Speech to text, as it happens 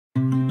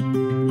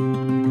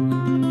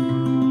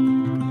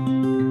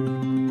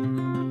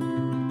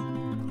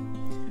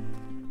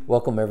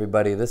Welcome,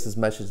 everybody. This is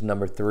message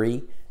number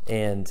 3,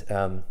 and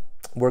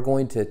we're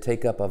going to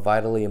take up a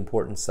vitally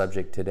important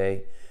subject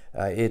today.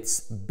 It's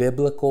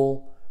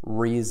biblical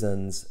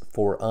reasons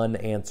for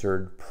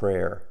unanswered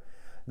prayer.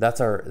 That's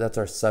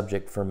our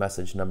subject for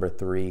message number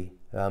 3.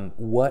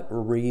 What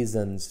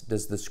reasons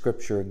does the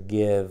Scripture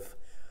give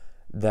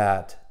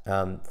that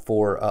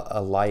for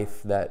a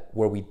life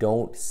where we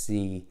don't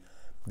see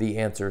the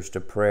answers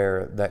to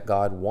prayer that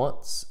God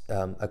wants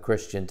a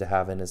Christian to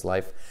have in his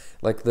life?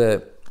 Like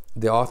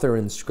the author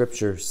in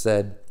Scripture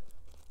said,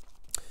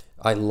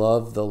 "I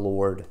love the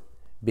Lord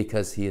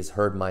because He has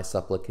heard my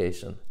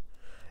supplication."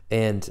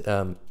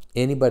 And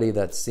anybody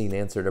that's seen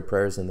answer to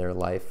prayers in their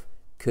life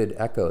could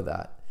echo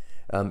that.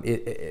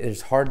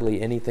 There's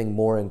hardly anything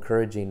more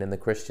encouraging in the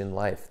Christian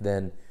life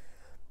than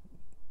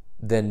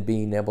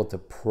being able to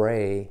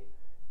pray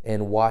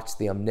and watch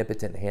the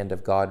omnipotent hand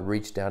of God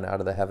reach down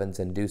out of the heavens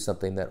and do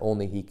something that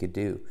only He could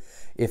do.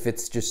 If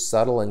it's just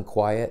subtle and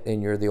quiet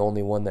and you're the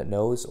only one that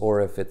knows,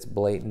 or if it's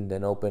blatant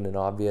and open and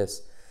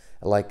obvious,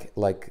 like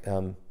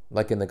in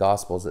the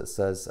Gospels it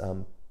says,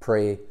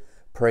 pray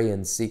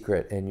in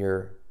secret and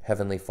your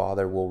Heavenly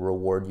Father will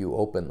reward you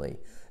openly.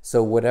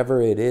 So whatever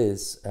it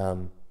is,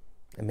 man,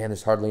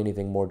 there's hardly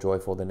anything more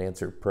joyful than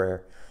answered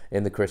prayer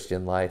in the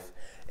Christian life.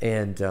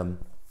 And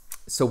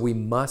so we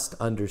must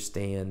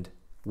understand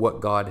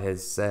what God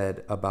has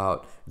said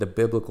about the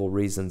biblical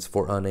reasons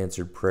for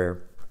unanswered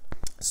prayer.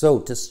 So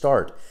to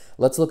start,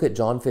 let's look at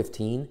John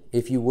 15,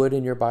 if you would,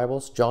 in your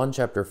Bibles. John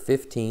chapter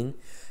 15,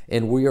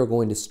 and we are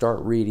going to start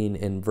reading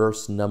in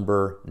verse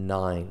number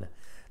 9.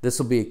 This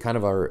will be kind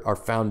of our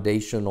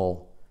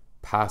foundational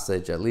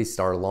passage, at least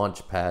our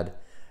launch pad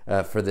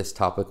for this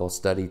topical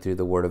study through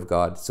the Word of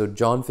God. So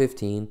John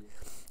 15,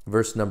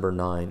 verse number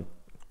 9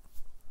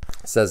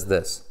 says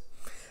this: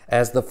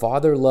 "As the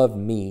Father loved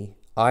me,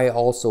 I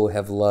also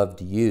have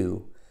loved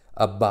you.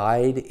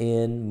 Abide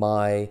in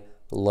my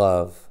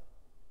love.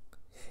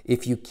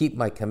 If you keep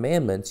my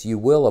commandments, you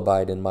will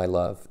abide in my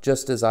love,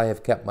 just as I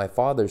have kept my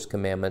Father's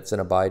commandments and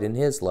abide in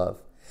his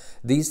love.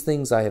 These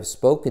things I have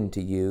spoken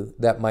to you,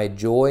 that my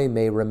joy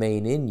may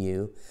remain in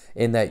you,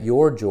 and that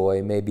your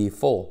joy may be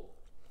full.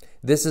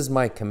 This is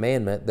my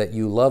commandment, that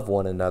you love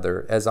one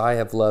another, as I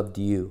have loved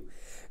you.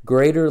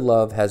 Greater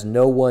love has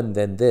no one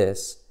than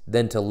this,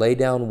 than to lay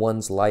down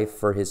one's life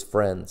for his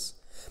friends.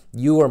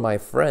 You are my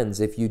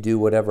friends if you do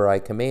whatever I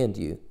command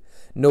you.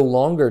 No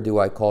longer do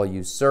I call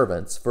you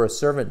servants, for a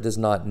servant does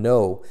not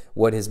know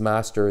what his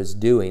master is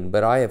doing,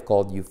 but I have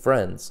called you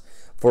friends.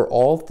 For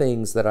all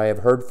things that I have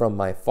heard from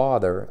my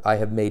Father I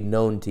have made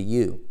known to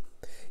you.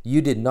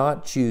 You did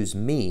not choose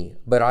me,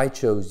 but I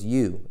chose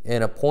you,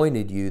 and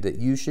appointed you that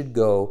you should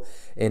go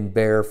and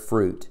bear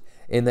fruit,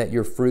 and that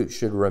your fruit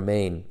should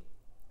remain,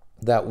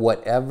 that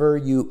whatever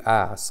you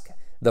ask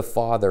the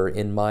Father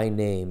in my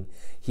name,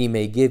 he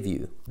may give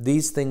you.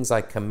 These things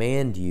I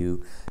command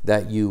you,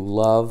 that you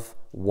love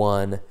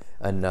one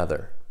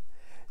another."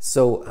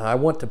 So I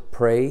want to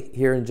pray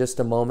here in just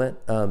a moment.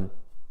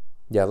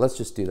 Let's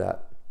just do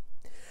that.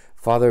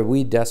 Father,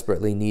 we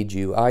desperately need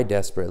you. I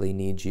desperately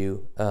need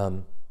you.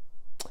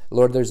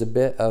 Lord, there's a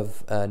bit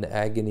of an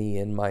agony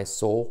in my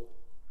soul.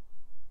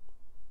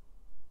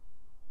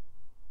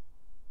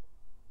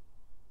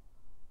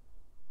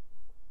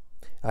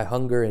 I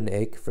hunger and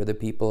ache for the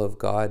people of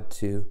God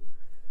to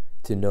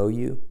know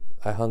you.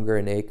 I hunger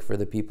and ache for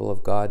the people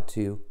of God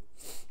to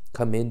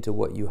come into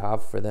what you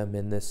have for them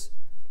in this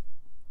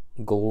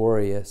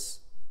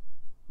glorious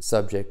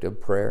subject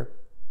of prayer.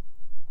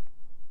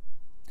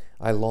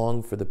 I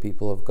long for the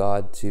people of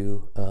God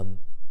to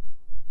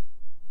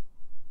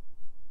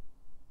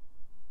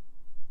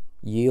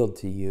yield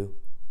to you,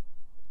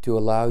 to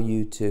allow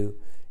you to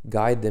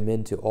guide them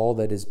into all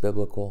that is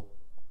biblical.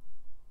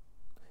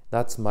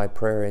 That's my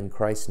prayer in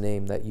Christ's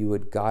name, that you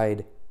would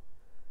guide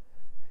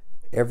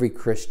every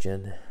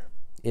Christian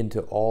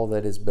into all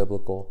that is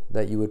biblical,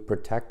 that you would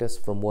protect us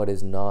from what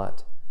is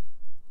not,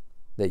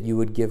 that you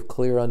would give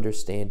clear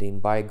understanding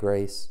by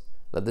grace,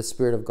 that the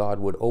Spirit of God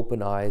would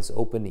open eyes,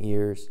 open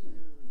ears,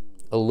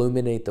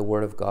 illuminate the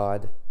Word of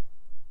God,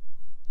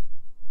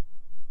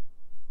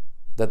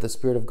 that the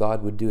Spirit of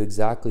God would do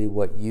exactly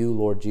what you,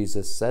 Lord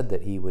Jesus, said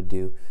that He would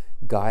do,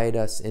 guide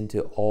us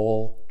into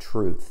all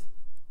truth.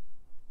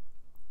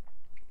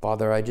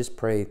 Father, I just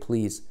pray,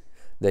 please,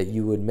 that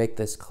you would make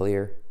this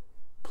clear.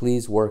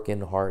 Please work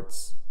in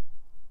hearts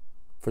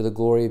for the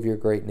glory of your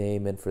great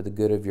name and for the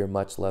good of your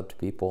much-loved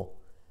people.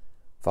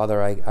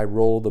 Father, I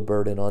roll the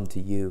burden onto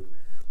you.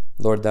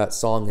 Lord, that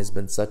song has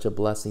been such a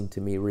blessing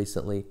to me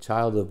recently.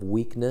 Child of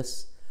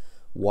weakness,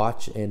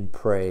 watch and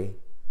pray.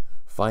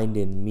 Find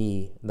in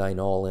me thine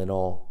all in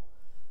all.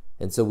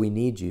 And so we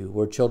need you.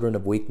 We're children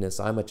of weakness.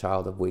 I'm a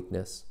child of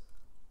weakness.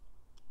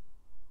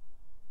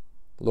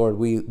 Lord,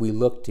 we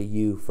look to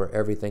you for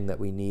everything that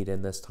we need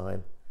in this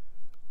time.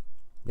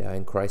 Yeah,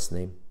 in Christ's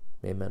name,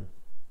 amen.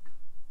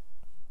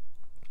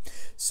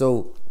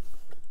 So,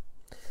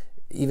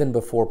 even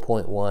before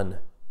point 1,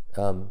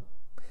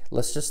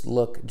 let's just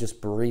look just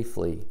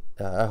briefly.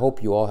 I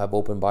hope you all have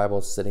open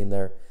Bibles sitting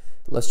there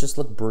let's just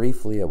look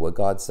briefly at what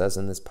God says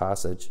in this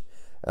passage.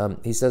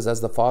 He says,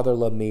 as the Father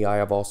loved me, I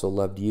have also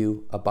loved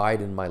you.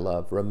 Abide in my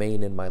love.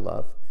 Remain in my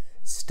love.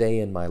 Stay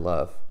in my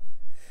love.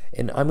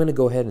 And I'm going to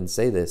go ahead and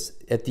say this.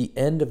 At the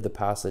end of the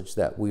passage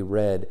that we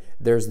read,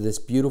 there's this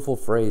beautiful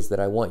phrase that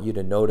I want you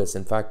to notice.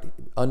 In fact,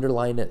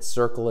 underline it,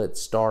 circle it,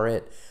 star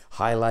it,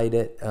 highlight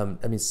it.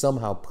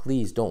 Somehow,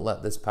 please don't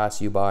let this pass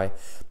you by.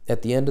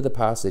 At the end of the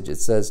passage, it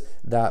says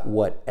that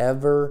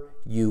whatever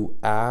you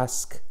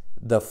ask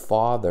the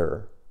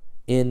Father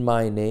in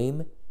my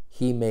name,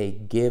 he may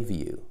give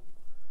you.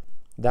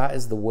 That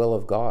is the will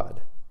of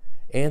God.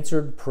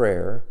 Answered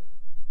prayer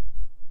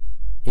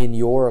in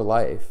your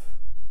life,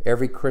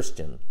 every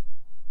Christian,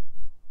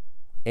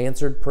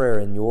 answered prayer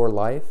in your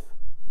life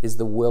is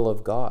the will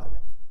of God.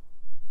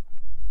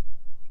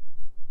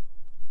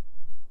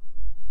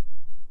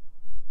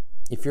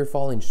 If you're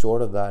falling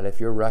short of that, if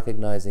you're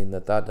recognizing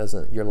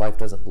that your life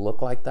doesn't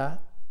look like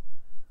that,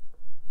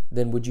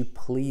 then would you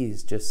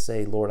please just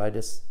say, Lord, I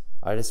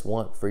just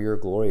want for your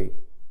glory.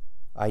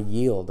 I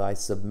yield, I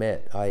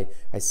submit, I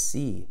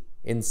see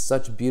in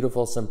such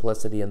beautiful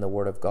simplicity in the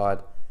Word of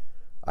God.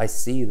 I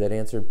see that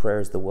answered prayer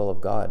is the will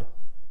of God.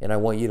 And I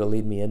want you to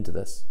lead me into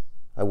this.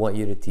 I want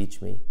you to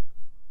teach me.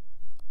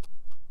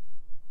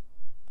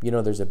 You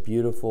know, there's a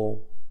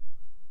beautiful,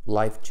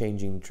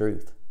 life-changing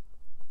truth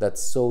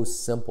that's so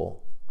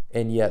simple.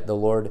 And yet the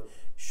Lord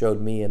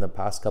showed me in the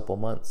past couple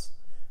months,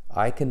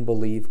 I can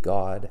believe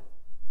God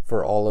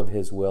for all of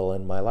his will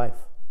in my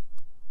life.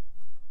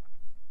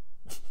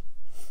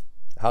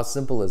 How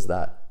simple is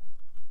that?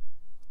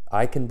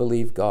 I can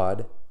believe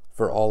God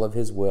for all of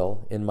his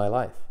will in my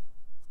life.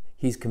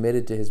 He's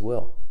committed to his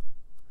will.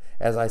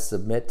 As I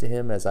submit to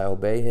him, as I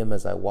obey him,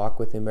 as I walk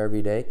with him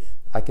every day,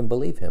 I can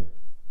believe him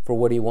for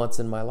what he wants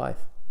in my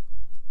life.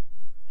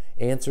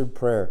 Answered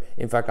prayer.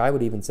 In fact, I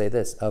would even say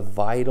this, a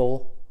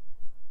vital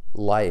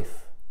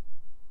life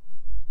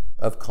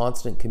of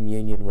constant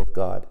communion with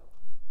God.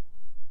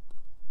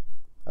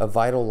 A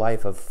vital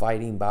life of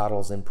fighting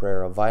battles in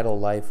prayer. A vital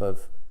life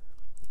of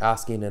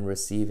asking and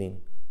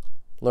receiving.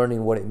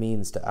 Learning what it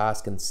means to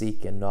ask and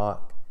seek and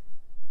knock.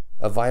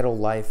 A vital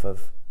life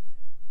of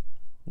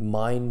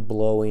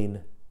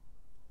mind-blowing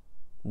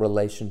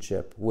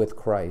relationship with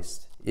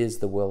Christ is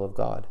the will of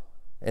God.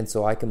 And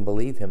so I can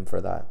believe him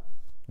for that.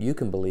 You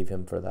can believe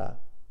him for that.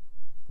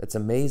 It's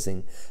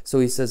amazing. So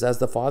he says, as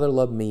the Father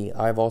loved me,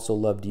 I've also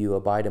loved you.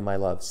 Abide in my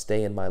love.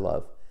 Stay in my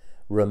love.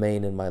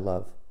 Remain in my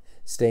love.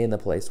 Stay in the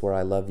place where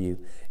I love you.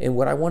 And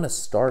what I want to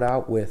start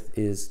out with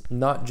is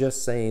not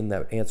just saying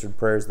that answered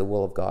prayer is the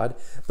will of God,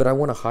 but I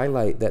want to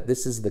highlight that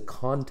this is the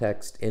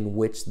context in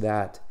which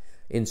that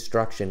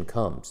instruction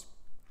comes,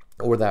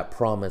 or that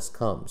promise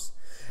comes.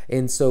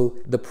 And so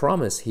the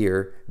promise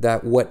here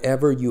that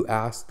whatever you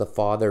ask the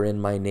Father in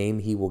my name,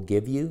 he will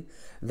give you,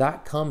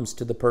 that comes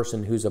to the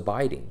person who's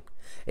abiding.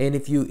 And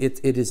if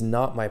it is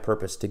not my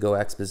purpose to go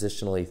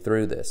expositionally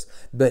through this,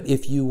 but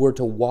if you were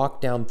to walk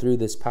down through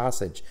this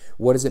passage,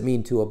 what does it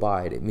mean to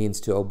abide? It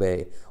means to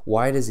obey.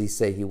 Why does he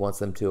say he wants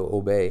them to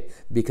obey?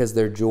 Because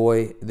their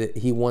joy, that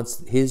he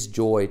wants his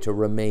joy to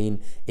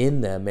remain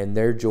in them and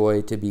their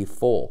joy to be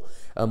full.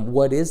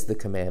 What is the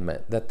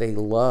commandment? That they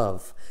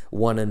love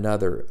one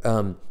another.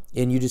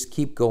 And you just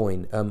keep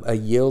going. A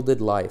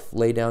yielded life.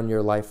 Lay down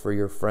your life for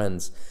your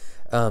friends.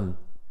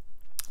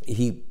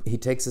 He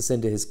takes us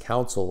into his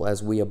counsel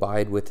as we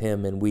abide with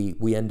him, and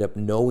we end up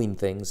knowing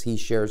things. He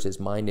shares his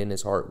mind and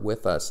his heart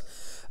with us.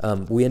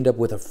 We end up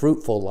with a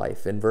fruitful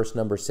life in verse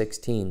number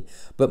 16.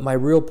 But my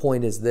real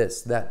point is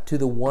this, that to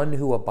the one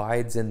who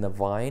abides in the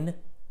vine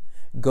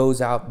goes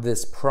out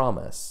this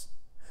promise.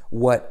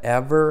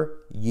 Whatever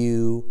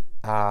you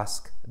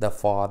ask the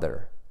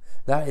Father.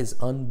 That is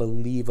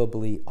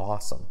unbelievably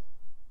awesome.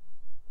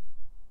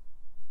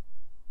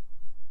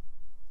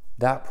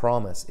 That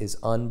promise is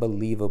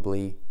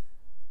unbelievably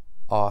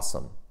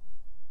awesome.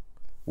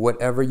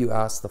 Whatever you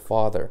ask the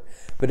Father,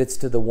 but it's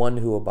to the one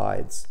who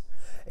abides.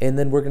 And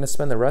then we're going to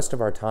spend the rest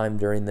of our time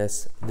during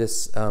this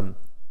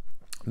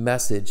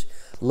message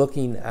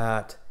looking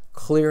at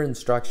clear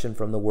instruction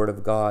from the Word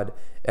of God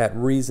at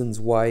reasons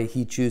why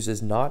he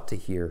chooses not to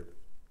hear,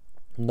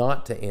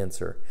 not to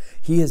answer.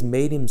 He has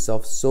made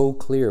himself so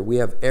clear. We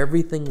have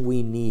everything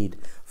we need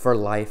for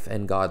life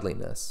and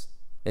godliness.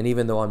 And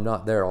even though I'm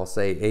not there, I'll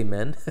say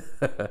amen.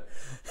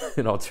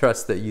 And I'll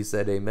trust that you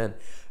said amen.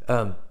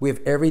 We have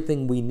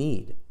everything we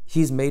need.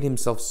 He's made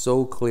himself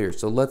so clear.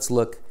 So let's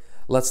look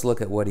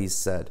at what he's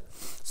said.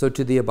 So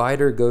to the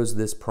abider goes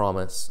this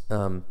promise.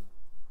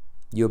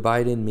 You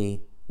abide in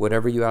me.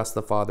 Whatever you ask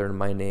the Father in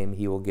my name,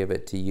 he will give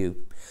it to you.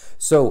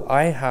 So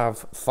I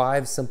have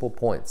 5 simple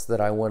points that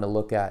I want to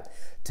look at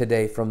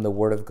today from the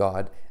Word of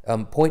God.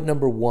 Point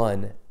number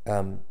 1,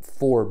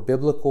 for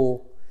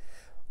biblical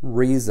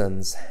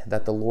reasons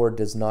that the Lord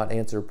does not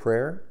answer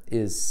prayer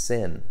is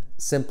sin.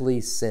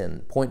 Simply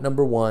sin. Point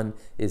number 1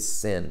 is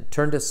sin.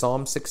 Turn to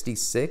Psalm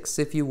 66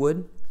 if you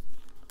would.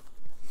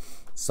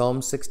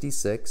 Psalm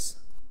 66.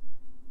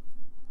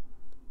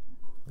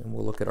 And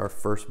we'll look at our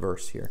first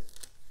verse here.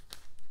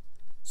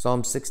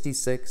 Psalm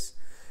 66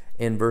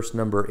 and verse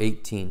number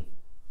 18. It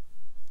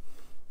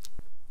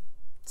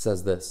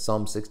says this,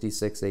 Psalm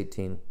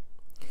 66:18.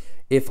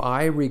 If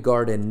I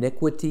regard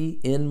iniquity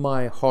in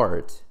my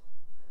heart,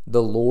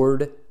 the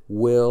Lord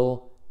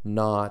will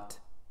not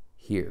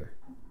hear.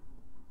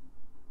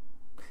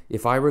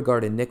 If I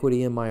regard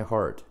iniquity in my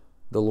heart,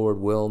 the Lord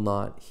will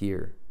not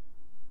hear.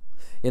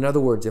 In other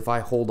words, if I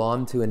hold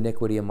on to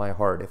iniquity in my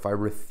heart, if I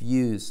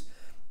refuse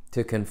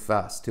to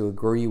confess, to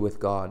agree with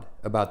God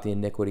about the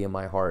iniquity in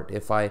my heart,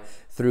 if I,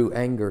 through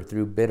anger,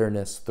 through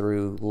bitterness,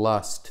 through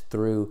lust,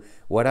 through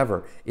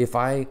whatever, if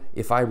I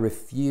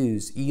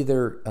refuse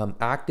either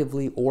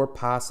actively or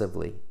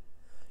passively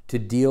to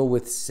deal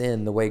with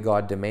sin the way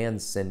God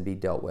demands sin be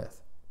dealt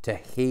with, to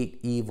hate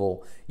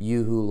evil,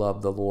 you who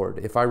love the Lord,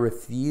 if I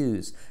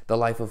refuse the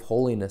life of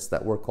holiness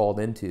that we're called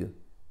into,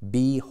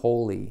 be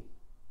holy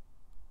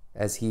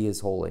as he is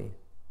holy,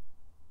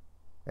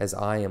 as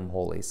I am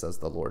holy, says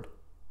the Lord.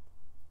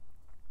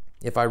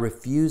 If I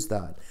refuse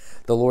that,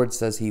 the Lord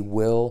says he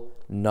will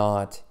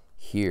not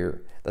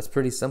hear. That's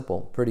pretty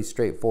simple, pretty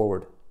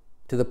straightforward.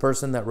 To the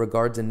person that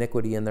regards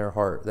iniquity in their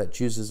heart, that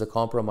chooses a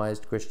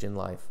compromised Christian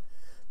life,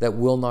 that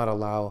will not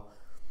allow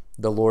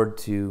the Lord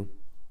to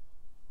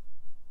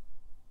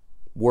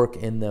work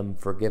in them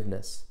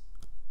forgiveness,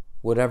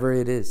 whatever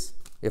it is.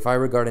 If I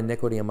regard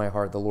iniquity in my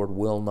heart, the Lord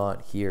will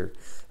not hear.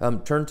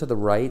 Turn to the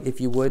right, if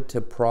you would,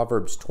 to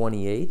Proverbs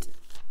 28.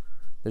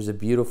 There's a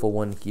beautiful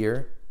one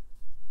here.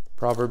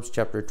 Proverbs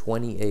chapter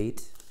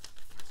 28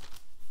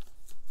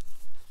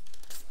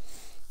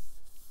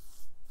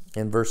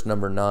 and verse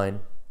number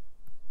 9.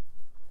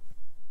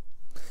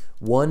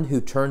 One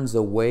who turns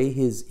away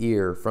his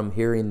ear from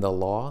hearing the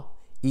law,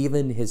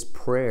 even his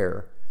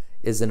prayer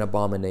is an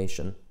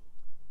abomination.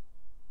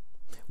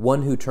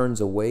 One who turns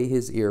away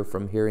his ear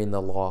from hearing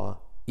the law,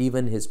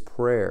 even his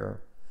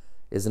prayer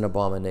is an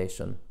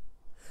abomination.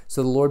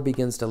 So the Lord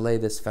begins to lay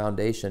this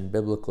foundation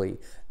biblically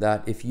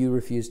that if you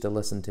refuse to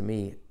listen to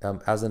me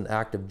as an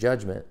act of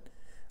judgment,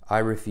 I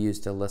refuse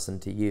to listen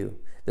to you.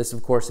 This,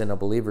 of course, in a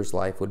believer's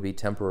life would be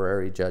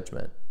temporary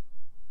judgment.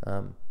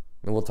 And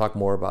we'll talk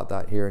more about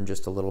that here in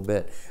just a little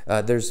bit.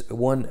 There's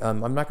one,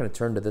 I'm not going to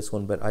turn to this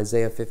one, but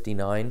Isaiah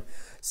 59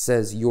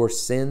 says, your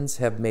sins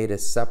have made a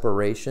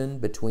separation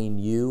between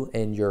you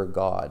and your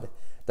God.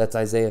 That's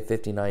Isaiah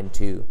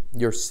 59:2.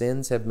 Your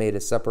sins have made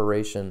a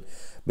separation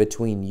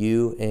between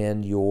you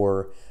and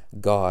your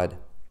God.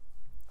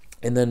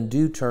 And then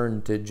do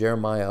turn to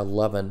Jeremiah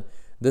 11.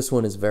 This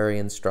one is very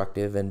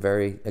instructive and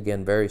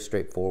very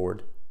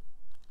straightforward.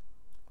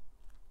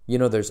 You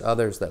know, there's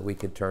others that we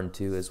could turn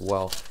to as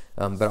well.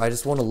 But I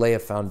just want to lay a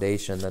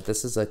foundation that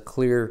this is a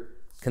clear,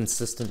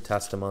 consistent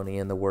testimony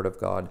in the Word of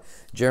God.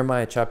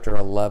 Jeremiah chapter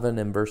 11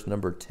 and verse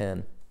number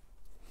 10.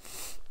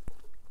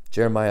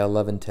 Jeremiah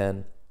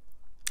 11:10.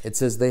 It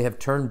says, they have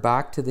turned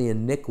back to the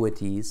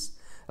iniquities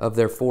of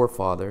their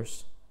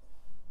forefathers,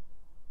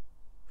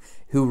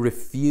 who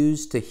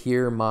refused to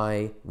hear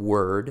my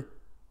word,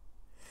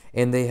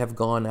 and they have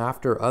gone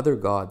after other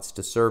gods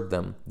to serve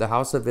them. The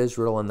house of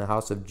Israel and the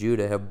house of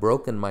Judah have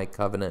broken my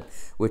covenant,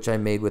 which I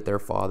made with their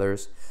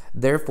fathers.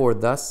 Therefore,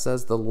 thus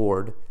says the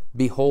Lord,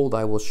 behold,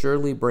 I will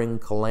surely bring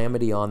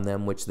calamity on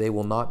them, which they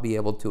will not be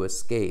able to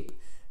escape.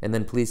 And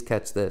then please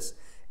catch this.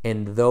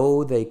 And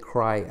though they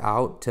cry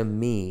out to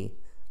me,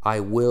 I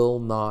will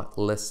not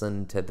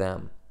listen to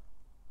them.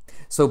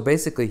 So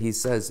basically he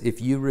says,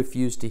 if you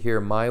refuse to hear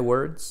my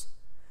words,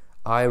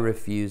 I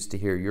refuse to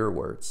hear your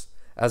words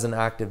as an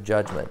act of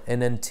judgment.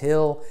 And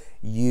until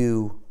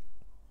you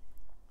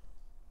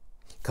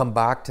come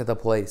back to the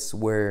place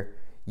where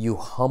you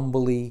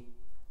humbly,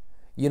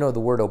 you know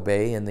the word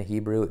obey in the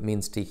Hebrew, it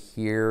means to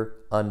hear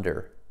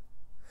under.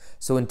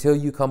 So until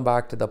you come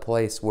back to the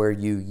place where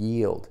you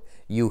yield,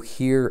 you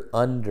hear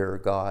under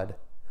God,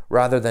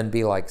 rather than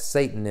be like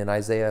Satan in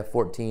Isaiah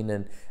 14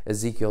 and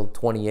Ezekiel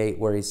 28,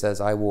 where he says,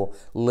 I will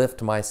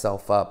lift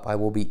myself up. I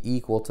will be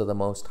equal to the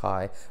Most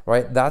High,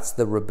 right? That's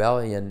the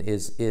rebellion,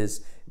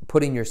 is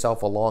putting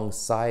yourself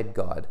alongside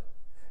God.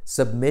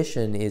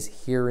 Submission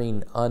is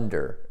hearing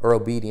under, or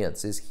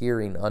obedience is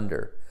hearing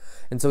under.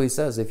 And so he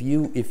says, if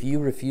you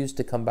refuse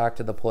to come back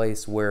to the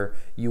place where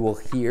you will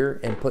hear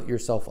and put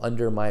yourself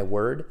under my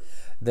word,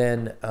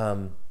 then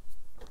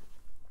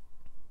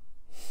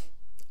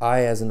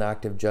I, as an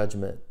act of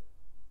judgment,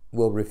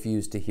 will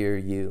refuse to hear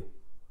you.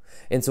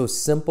 And so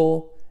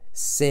simple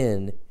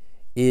sin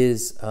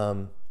is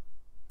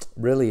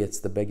really,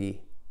 it's the biggie.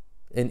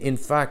 And in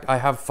fact, I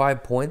have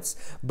 5 points,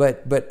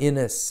 but in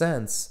a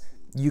sense,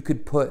 you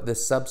could put the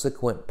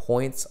subsequent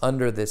points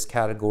under this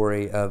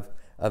category of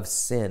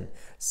sin.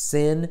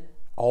 Sin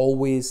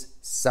always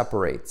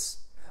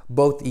separates,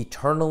 both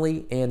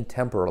eternally and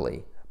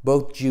temporally,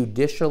 both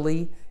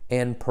judicially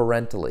and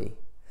parentally.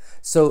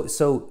 So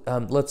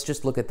let's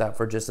just look at that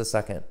for just a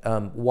second.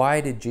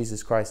 Why did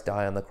Jesus Christ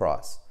die on the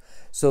cross?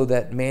 So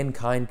that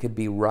mankind could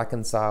be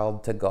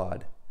reconciled to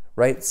God,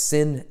 right?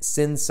 Sin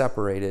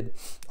separated.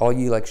 All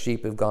you like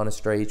sheep have gone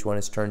astray. Each one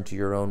has turned to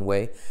your own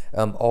way.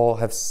 All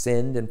have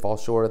sinned and fall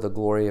short of the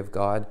glory of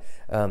God.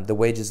 The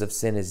wages of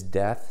sin is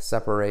death,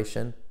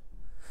 separation.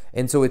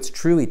 And so it's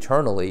true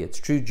eternally, it's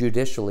true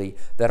judicially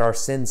that our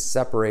sins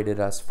separated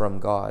us from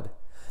God.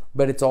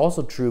 But it's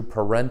also true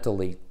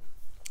parentally.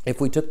 If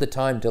we took the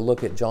time to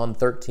look at John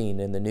 13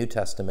 in the New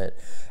Testament,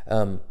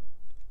 the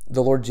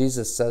Lord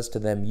Jesus says to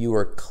them, "You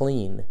are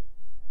clean."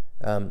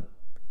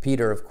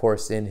 Peter, of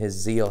course, in his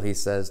zeal, he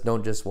says,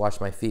 "Don't just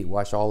wash my feet,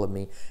 wash all of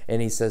me." And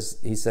he says,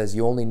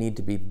 you only need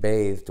to be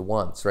bathed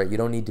once, right? You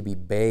don't need to be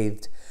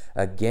bathed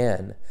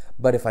again.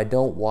 But if I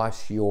don't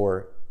wash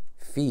your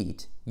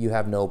feet, you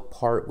have no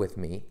part with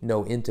me,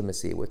 no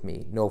intimacy with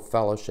me, no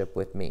fellowship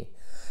with me.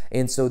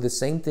 And so the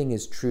same thing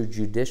is true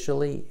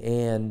judicially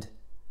and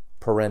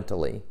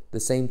parentally. The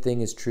same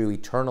thing is true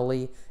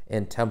eternally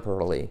and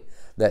temporally,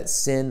 that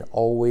sin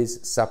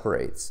always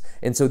separates.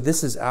 And so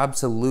this is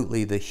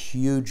absolutely the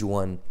huge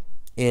one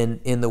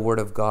in the Word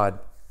of God.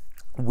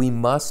 We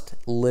must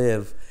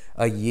live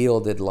a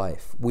yielded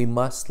life. We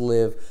must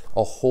live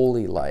a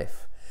holy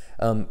life.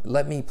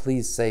 Let me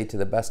please say, to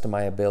the best of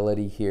my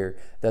ability here,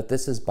 that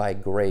this is by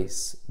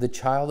grace. The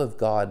child of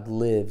God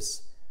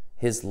lives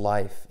his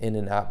life in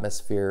an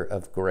atmosphere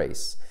of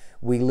grace.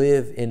 We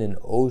live in an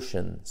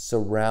ocean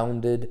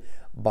surrounded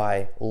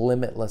by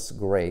limitless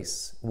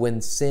grace.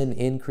 When sin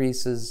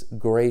increases,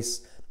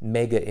 grace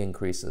mega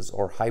increases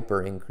or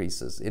hyper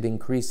increases. It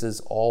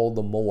increases all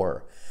the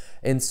more.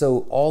 And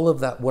so all of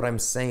that, what I'm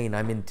saying,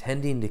 I'm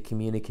intending to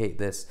communicate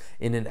this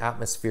in an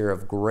atmosphere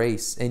of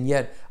grace. And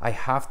yet I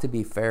have to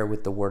be fair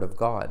with the Word of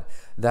God,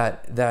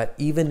 that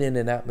even in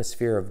an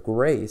atmosphere of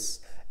grace,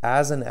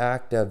 as an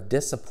act of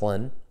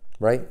discipline,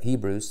 right?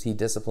 Hebrews, he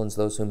disciplines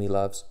those whom he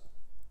loves.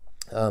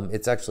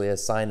 It's actually a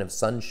sign of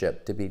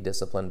sonship to be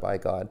disciplined by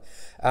God.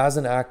 As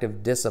an act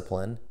of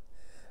discipline,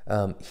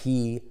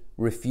 he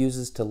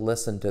refuses to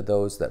listen to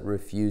those that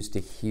refuse to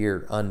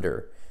hear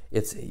under.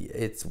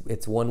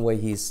 It's one way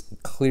he's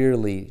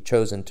clearly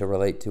chosen to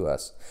relate to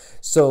us.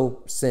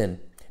 So sin.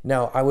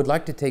 Now, I would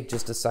like to take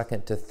just a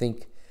second to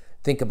think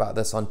about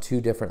this on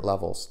two different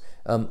levels.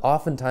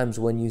 Oftentimes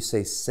when you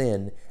say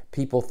sin,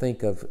 people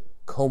think of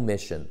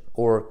commission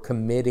or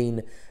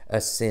committing a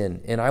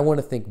sin. And I want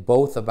to think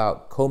both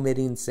about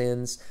committing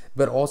sins,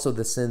 but also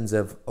the sins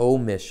of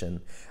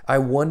omission. I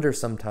wonder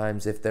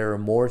sometimes if there are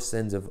more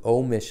sins of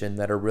omission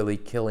that are really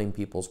killing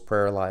people's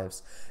prayer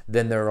lives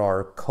than there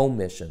are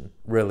commission,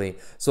 really.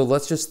 So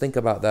let's just think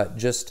about that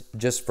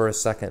just for a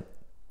second.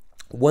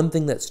 One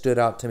thing that stood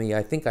out to me,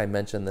 I think I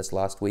mentioned this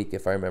last week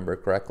if I remember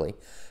correctly,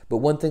 but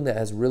one thing that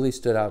has really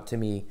stood out to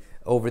me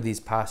over these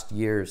past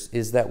years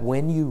is that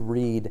when you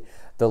read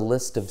the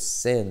list of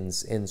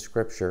sins in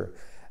Scripture,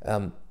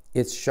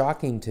 it's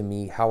shocking to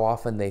me how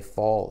often they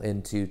fall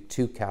into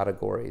two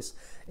categories.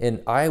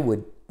 And I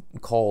would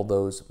call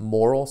those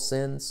moral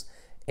sins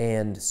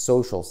and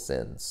social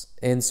sins.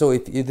 And so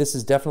if this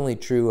is definitely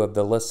true of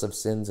the list of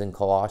sins in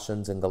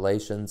Colossians and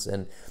Galatians,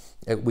 and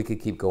we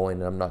could keep going,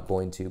 and I'm not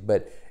going to,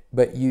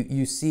 but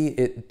you see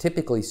it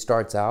typically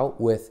starts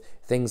out with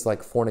things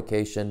like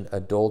fornication,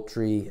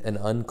 adultery, an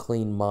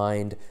unclean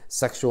mind,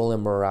 sexual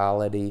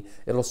immorality.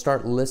 It'll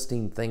start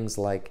listing things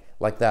like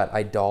that,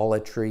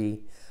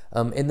 idolatry.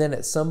 And then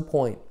at some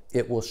point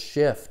it will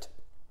shift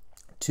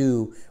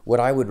to what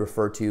I would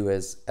refer to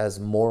as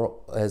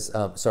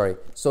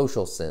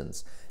social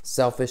sins: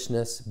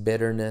 selfishness,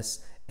 bitterness,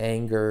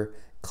 anger,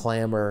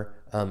 clamor,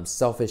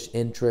 selfish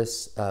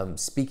interests,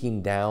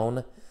 speaking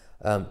down,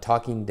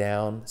 talking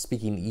down,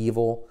 speaking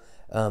evil.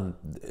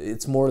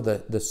 It's more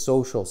the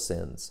social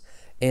sins.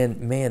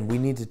 And man, we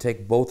need to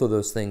take both of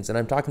those things. And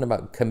I'm talking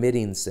about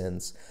committing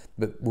sins,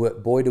 but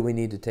boy, do we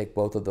need to take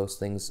both of those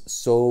things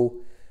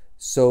so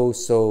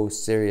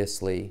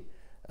seriously.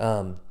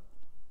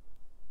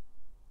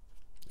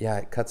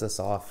 It cuts us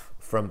off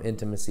from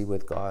intimacy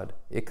with God.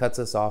 It cuts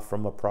us off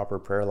from a proper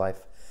prayer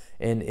life.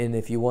 And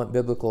if you want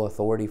biblical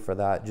authority for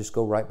that, just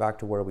go right back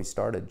to where we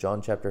started,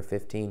 John chapter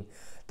 15.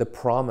 The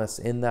promise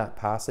in that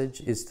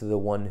passage is to the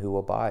one who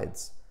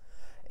abides.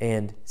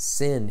 And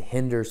sin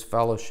hinders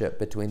fellowship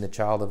between the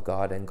child of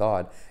God and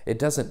God. It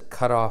doesn't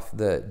cut off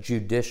the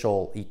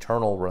judicial,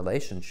 eternal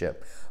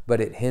relationship, but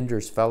it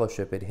hinders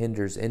fellowship, it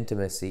hinders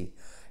intimacy.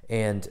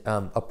 And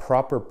a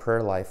proper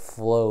prayer life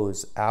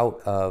flows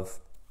out of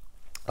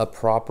a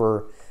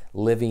proper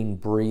living,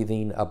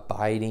 breathing,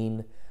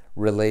 abiding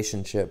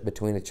relationship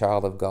between a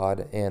child of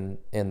God and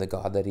the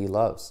God that he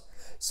loves.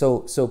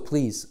 So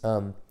please,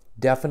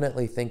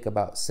 definitely think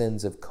about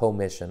sins of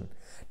commission.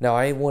 Now,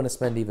 I want to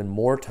spend even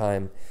more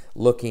time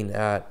looking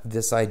at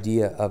this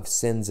idea of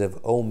sins of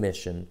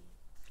omission,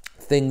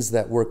 things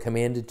that we're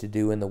commanded to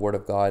do in the Word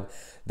of God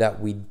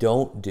that we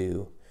don't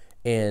do,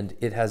 and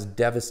it has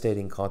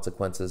devastating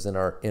consequences in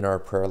our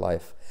prayer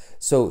life.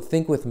 So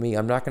think with me.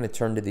 I'm not going to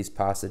turn to these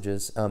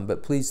passages,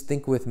 but please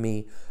think with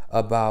me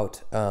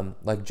about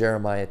like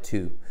Jeremiah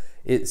 2.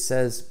 It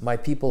says, "My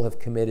people have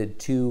committed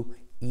two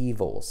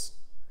evils.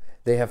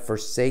 They have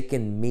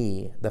forsaken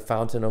me, the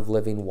fountain of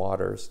living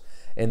waters,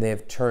 and they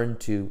have turned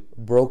to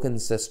broken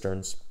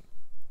cisterns,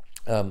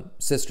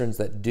 cisterns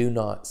that do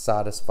not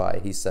satisfy,"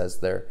 he says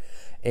there.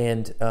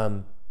 And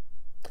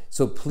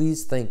so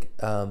please think,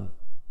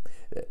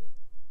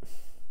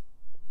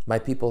 My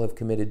people have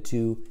committed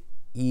two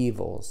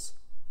evils.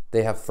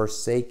 They have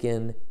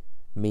forsaken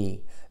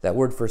me. That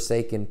word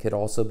forsaken could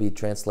also be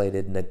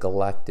translated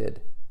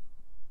neglected.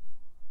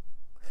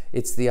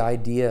 It's the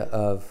idea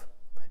of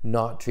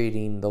not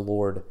treating the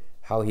Lord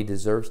how he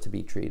deserves to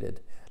be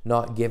treated,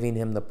 not giving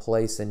him the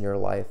place in your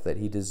life that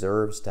he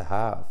deserves to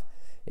have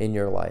in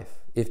your life.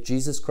 If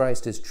Jesus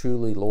Christ is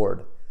truly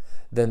Lord,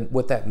 then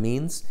what that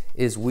means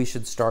is we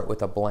should start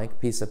with a blank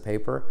piece of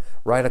paper.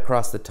 Right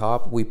across the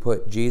top, we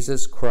put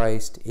Jesus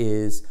Christ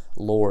is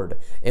Lord.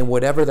 And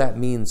whatever that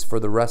means for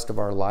the rest of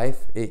our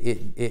life,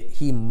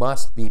 he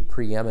must be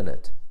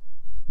preeminent.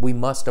 We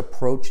must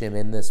approach him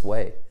in this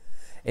way.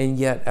 And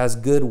yet, as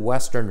good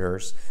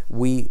Westerners,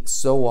 we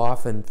so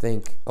often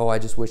think, oh, I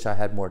just wish I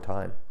had more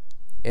time.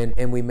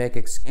 And we make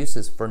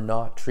excuses for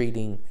not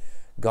treating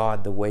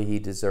God the way he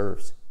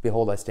deserves.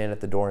 Behold, I stand at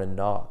the door and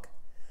knock.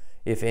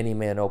 If any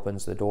man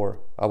opens the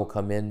door, I will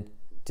come in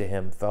to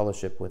him,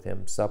 fellowship with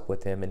him, sup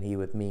with him, and he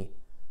with me.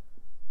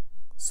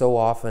 So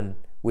often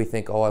we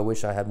think, oh, I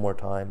wish I had more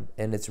time.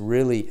 And it's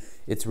really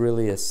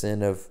a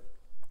sin of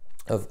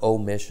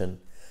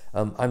omission.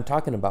 I'm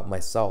talking about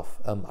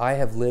myself. I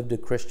have lived a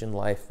Christian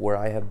life where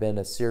I have been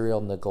a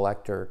serial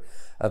neglecter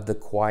of the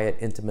quiet,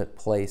 intimate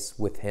place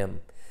with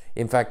him.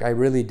 In fact, I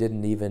really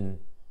didn't even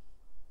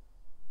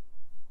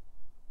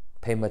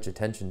pay much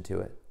attention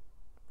to it.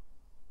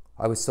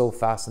 I was so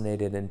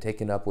fascinated and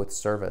taken up with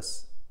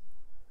service,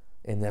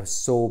 and I was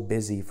so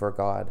busy for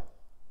God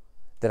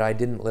that I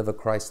didn't live a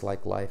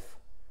Christ-like life.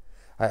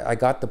 I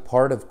got the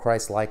part of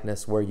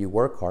Christ-likeness where you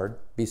work hard,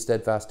 be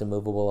steadfast,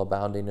 immovable,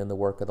 abounding in the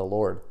work of the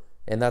Lord.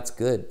 And that's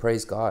good.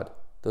 Praise God.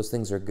 Those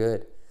things are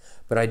good.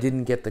 But I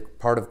didn't get the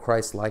part of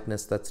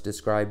Christ-likeness that's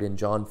described in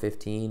John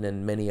 15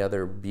 and many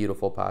other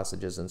beautiful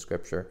passages in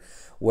Scripture,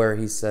 where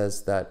he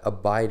says that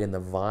abide in the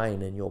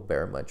vine and you'll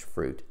bear much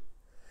fruit.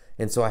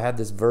 And so I had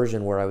this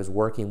version where I was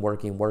working,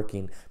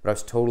 but I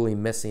was totally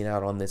missing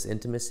out on this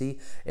intimacy.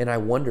 And I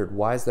wondered,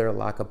 why is there a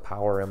lack of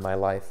power in my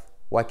life?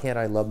 Why can't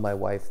I love my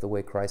wife the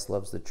way Christ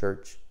loves the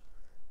church?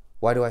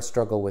 Why do I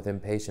struggle with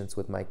impatience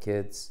with my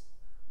kids?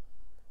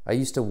 I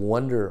used to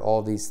wonder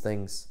all these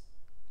things.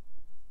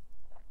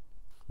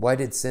 Why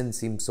did sin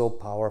seem so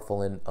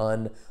powerful and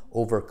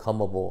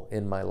unovercomable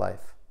in my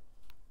life?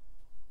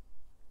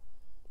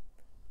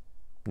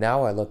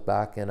 Now I look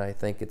back and I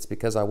think it's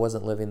because I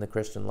wasn't living the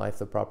Christian life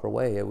the proper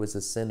way. It was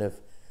a sin of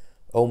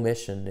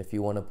omission, if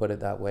you want to put it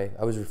that way.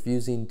 I was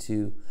refusing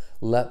to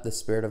let the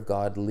Spirit of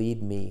God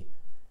lead me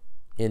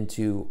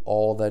into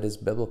all that is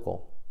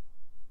biblical,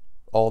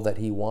 all that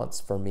he wants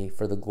for me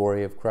for the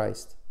glory of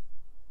Christ.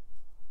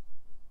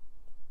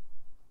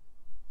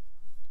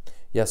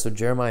 Yeah, so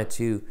Jeremiah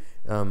 2,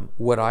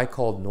 what I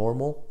called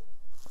normal,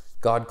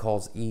 God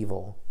calls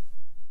evil.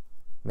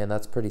 Man,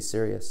 that's pretty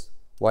serious.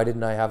 Why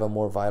didn't I have a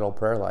more vital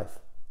prayer life?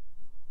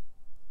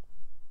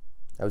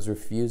 I was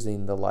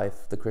refusing the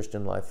life, the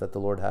Christian life that the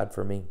Lord had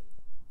for me.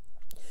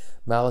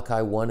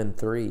 Malachi 1 and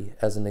 3,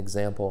 as an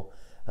example,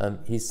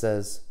 he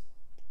says,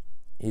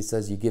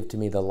 you give to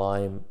me the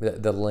lame,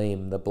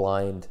 the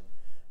blind.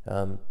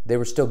 They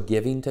were still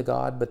giving to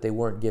God, but they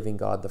weren't giving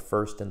God the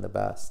first and the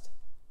best.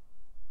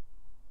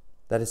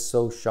 That is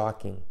so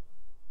shocking.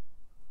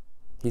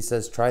 He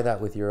says, try that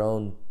with your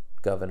own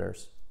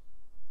governors.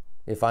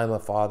 If I'm a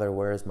father,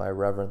 where is my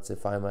reverence?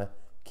 If I'm a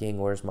king,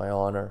 where's my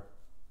honor?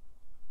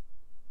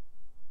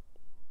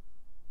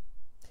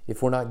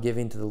 If we're not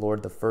giving to the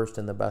Lord the first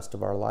and the best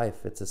of our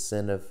life, it's a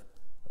sin of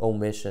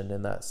omission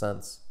in that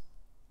sense.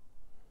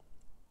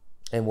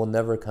 And we'll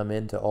never come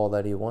into all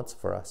that he wants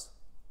for us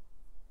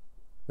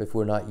if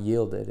we're not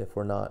yielded, if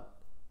we're not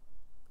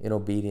in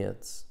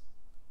obedience.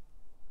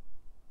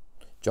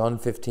 John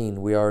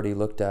 15, we already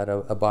looked at,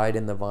 abide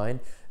in the vine.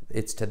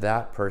 It's to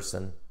that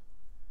person,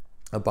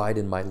 abide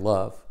in my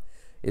love.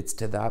 It's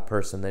to that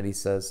person that he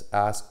says,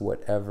 ask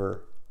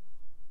whatever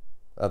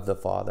of the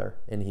Father,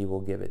 and he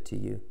will give it to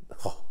you.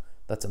 Oh,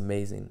 that's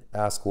amazing.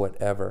 Ask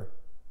whatever.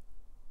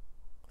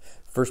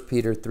 1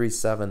 Peter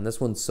 3:7.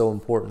 This one's so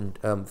important.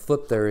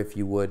 Flip there if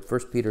you would. 1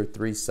 Peter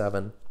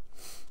 3:7.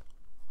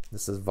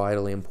 This is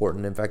vitally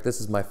important. In fact, this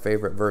is my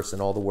favorite verse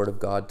in all the Word of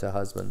God to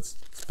husbands,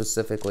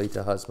 specifically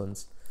to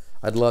husbands.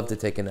 I'd love to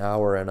take an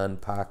hour and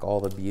unpack all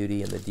the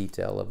beauty and the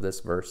detail of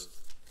this verse.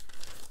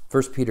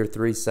 1 Peter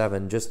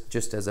 3:7,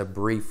 just as a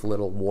brief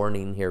little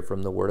warning here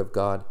from the Word of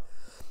God.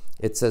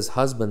 It says,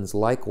 husbands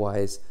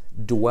likewise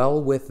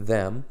dwell with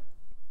them,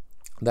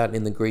 that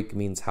in the Greek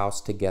means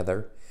house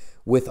together,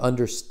 with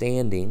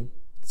understanding.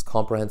 It's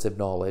comprehensive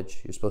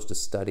knowledge. You're supposed to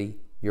study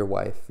your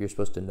wife. You're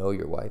supposed to know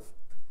your wife.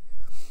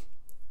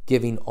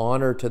 Giving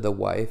honor to the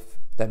wife,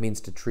 that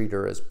means to treat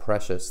her as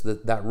precious.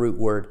 That root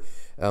word,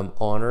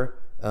 honor,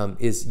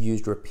 is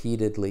used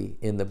repeatedly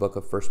in the book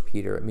of 1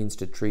 Peter. It means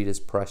to treat as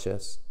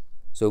precious.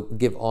 So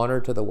give honor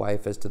to the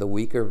wife as to the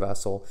weaker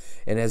vessel,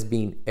 and as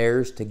being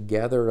heirs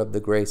together of the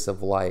grace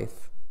of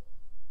life,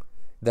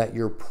 that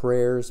your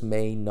prayers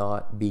may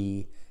not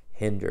be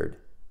hindered.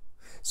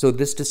 So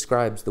this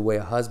describes the way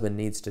a husband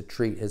needs to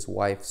treat his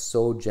wife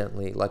so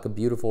gently, like a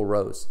beautiful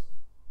rose.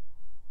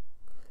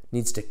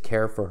 Needs to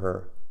care for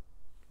her,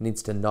 He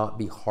needs to not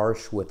be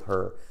harsh with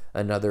her.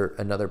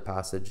 Another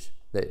passage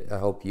that I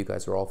hope you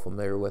guys are all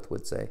familiar with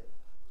would say.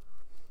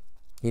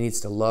 He needs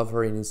to love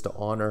her. He needs to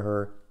honor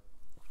her.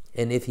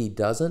 And if he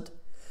doesn't,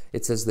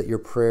 it says that your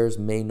prayers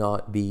may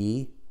not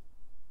be,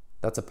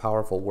 that's a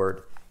powerful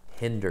word,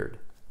 hindered.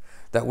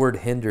 That word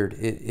hindered,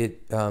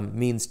 it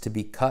means to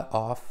be cut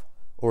off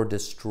or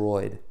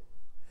destroyed.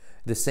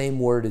 The same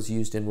word is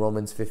used in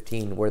Romans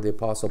 15, where the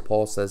Apostle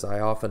Paul says, I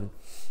often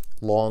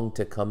longed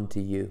to come to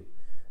you,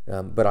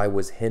 but I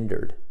was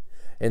hindered.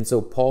 And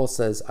so Paul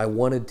says, I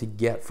wanted to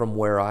get from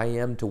where I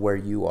am to where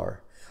you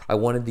are. I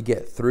wanted to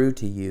get through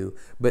to you,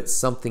 but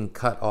something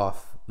cut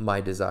off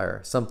my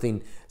desire.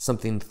 Something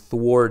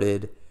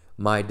thwarted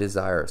my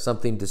desire.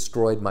 Something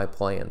destroyed my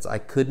plans. I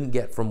couldn't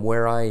get from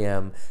where I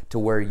am to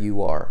where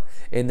you are.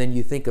 And then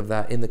you think of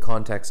that in the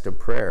context of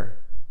prayer,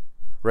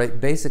 right?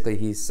 Basically,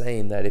 he's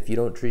saying that if you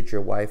don't treat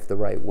your wife the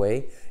right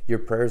way, your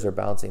prayers are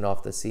bouncing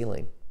off the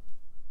ceiling.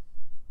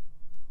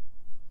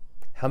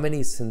 How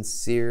many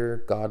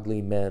sincere,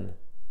 godly men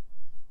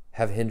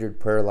have hindered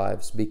prayer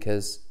lives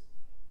because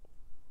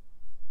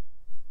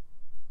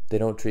they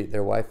don't treat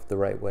their wife the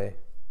right way?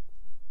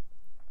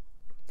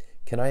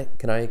 Can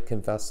I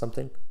confess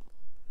something?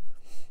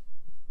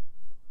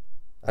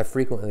 I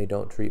frequently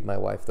don't treat my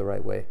wife the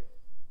right way.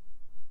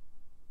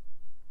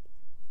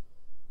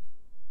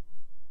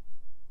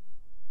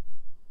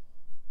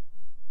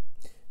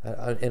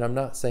 And I'm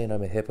not saying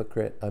I'm a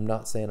hypocrite. I'm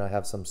not saying I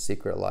have some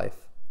secret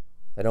life.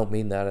 I don't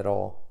mean that at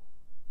all.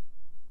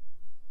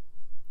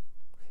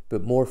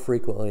 But more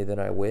frequently than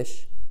I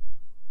wish,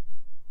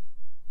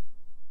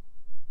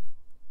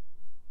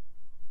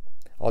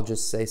 I'll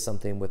just say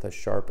something with a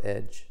sharp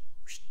edge.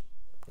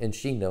 And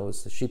she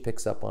knows, she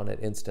picks up on it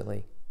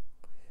instantly.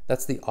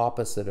 That's the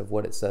opposite of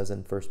what it says in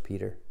 1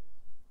 Peter.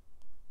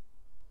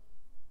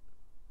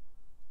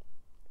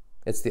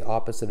 It's the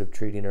opposite of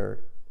treating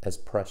her as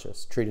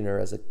precious, treating her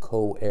as a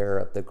co-heir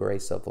of the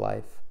grace of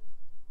life.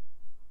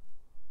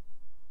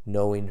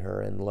 Knowing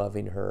her and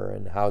loving her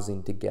and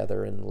housing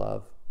together in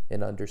love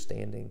and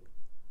understanding.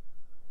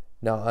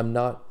 Now, I'm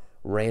not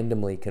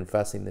randomly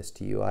confessing this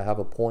to you. I have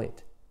a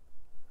point.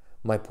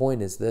 My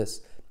point is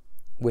this.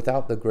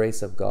 Without the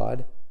grace of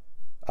God,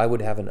 I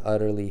would have an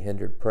utterly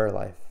hindered prayer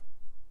life.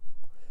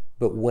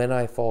 But when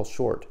I fall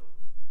short,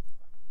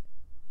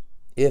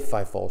 if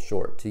I fall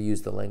short, to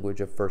use the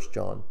language of 1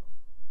 John,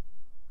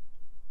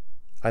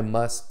 I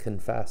must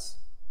confess.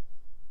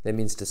 That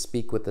means to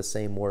speak with the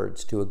same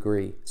words, to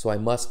agree. So I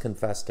must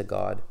confess to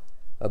God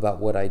about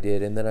what I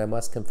did, and then I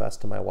must confess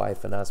to my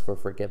wife and ask for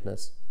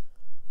forgiveness.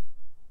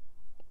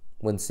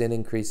 When sin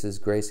increases,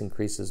 grace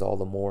increases all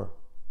the more.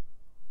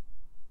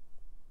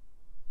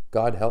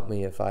 God help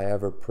me if I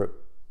ever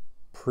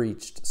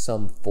preached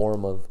some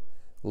form of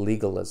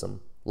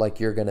legalism, like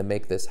you're going to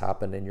make this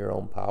happen in your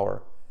own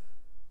power.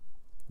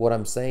 What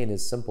I'm saying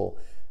is simple.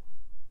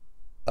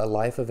 A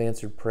life of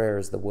answered prayer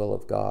is the will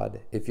of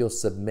God. If you'll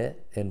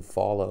submit and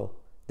follow,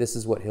 this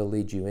is what He'll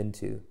lead you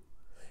into.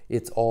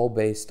 It's all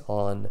based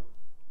on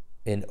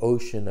an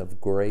ocean of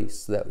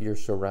grace that you're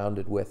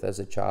surrounded with as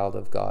a child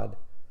of God.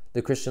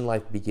 The Christian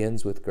life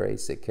begins with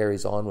grace. It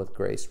carries on with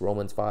grace.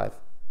 Romans 5.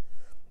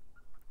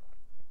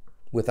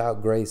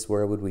 Without grace,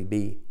 where would we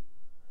be?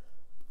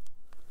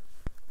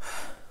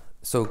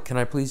 So can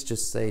I please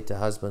just say to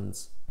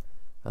husbands,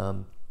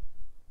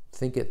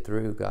 think it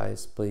through,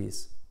 guys,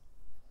 please.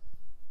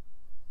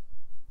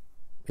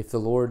 If the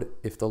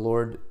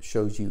Lord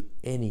shows you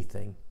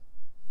anything,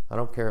 I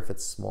don't care if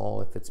it's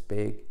small, if it's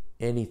big,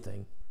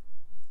 anything,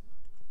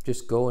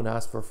 just go and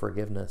ask for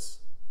forgiveness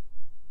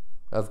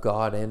of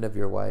God and of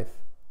your wife.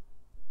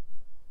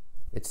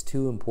 It's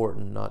too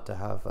important not to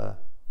have a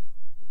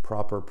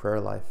proper prayer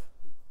life.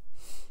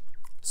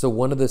 So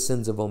one of the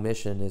sins of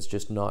omission is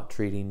just not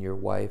treating your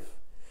wife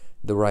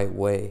the right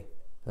way.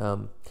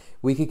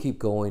 We could keep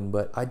going,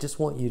 but I just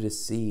want you to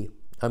see,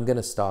 I'm going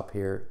to stop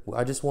here.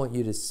 I just want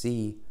you to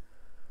see,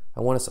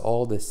 I want us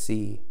all to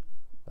see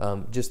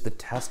just the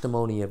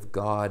testimony of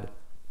God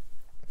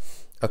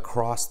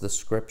across the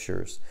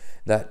scriptures,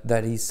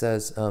 that He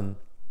says,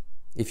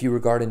 if you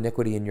regard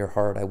iniquity in your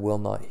heart, I will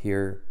not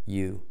hear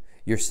you.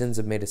 Your sins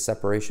have made a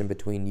separation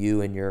between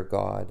you and your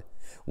God.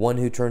 One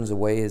who turns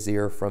away his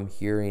ear from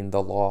hearing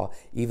the law,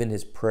 even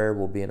his prayer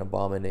will be an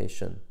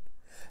abomination.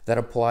 That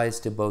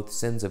applies to both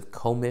sins of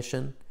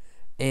commission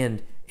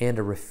and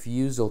a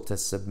refusal to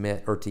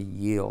submit or to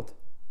yield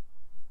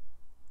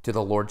to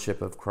the lordship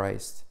of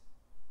Christ.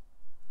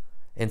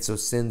 And so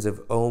sins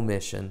of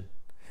omission.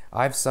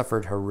 I've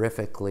suffered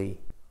horrifically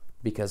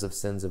because of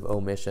sins of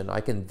omission.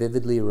 I can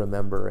vividly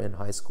remember in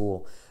high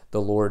school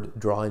the Lord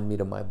drawing me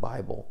to my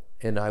Bible,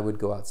 and I would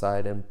go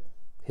outside and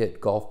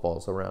hit golf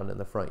balls around in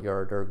the front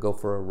yard, or go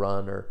for a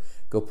run, or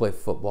go play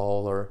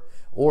football,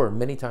 or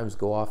many times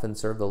go off and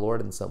serve the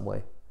Lord in some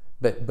way.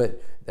 But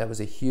that was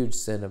a huge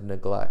sin of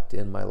neglect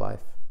in my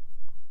life.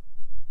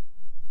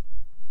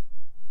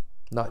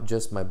 Not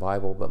just my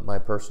Bible, but my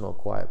personal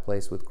quiet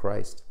place with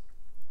Christ.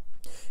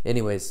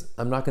 Anyways,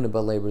 I'm not going to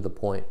belabor the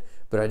point,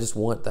 but I just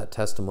want that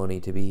testimony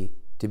to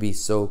be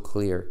so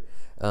clear.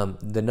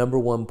 The number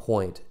one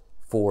point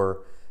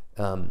for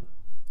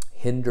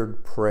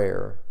hindered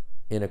prayer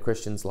in a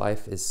Christian's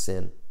life is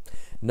sin.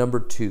 Number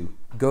two,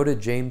 go to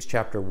James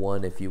chapter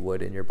 1, if you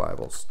would, in your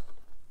Bibles.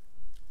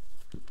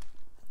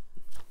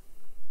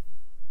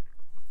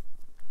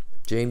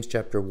 James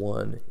chapter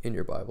 1 in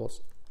your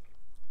Bibles.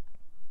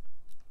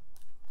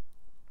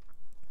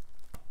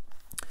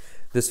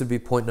 This would be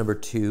point number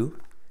two,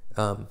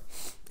 and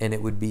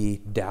it would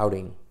be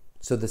doubting.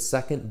 So the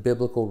second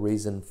biblical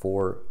reason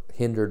for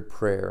hindered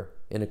prayer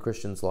in a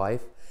Christian's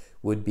life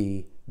would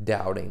be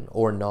doubting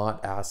or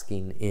not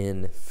asking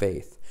in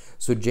faith.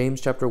 So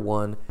James chapter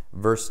 1,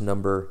 verse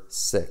number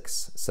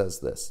 6 says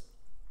this: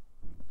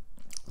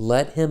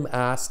 "Let him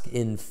ask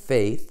in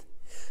faith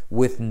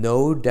with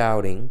no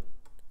doubting.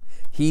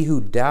 He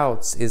who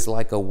doubts is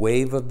like a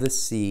wave of the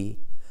sea,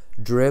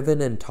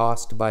 driven and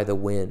tossed by the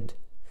wind.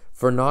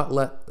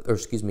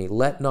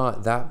 Let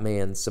not that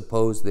man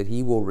suppose that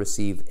he will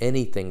receive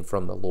anything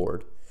from the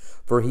Lord.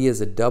 For he is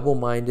a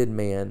double-minded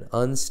man,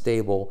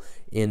 unstable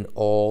in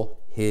all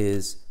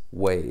his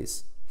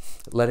ways."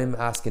 Let him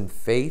ask in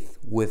faith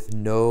with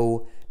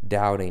no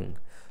doubting.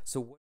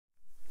 So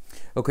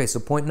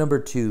point number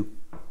two,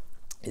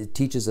 it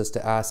teaches us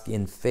to ask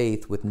in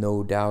faith with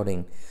no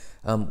doubting.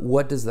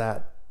 What does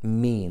that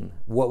mean?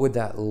 What would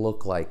that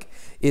look like?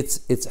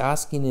 It's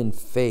asking in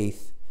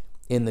faith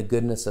in the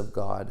goodness of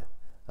God.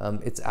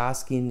 It's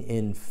asking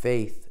in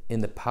faith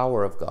in the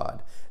power of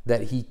God,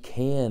 that he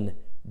can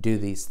do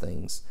these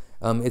things.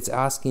 It's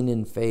asking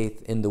in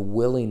faith in the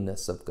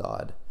willingness of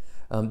God.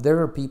 There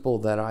are people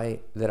that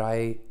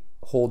I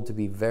hold to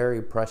be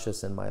very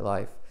precious in my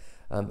life.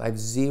 I've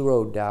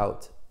zero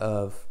doubt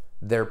of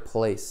their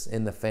place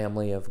in the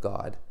family of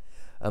God.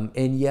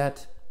 And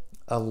yet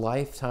a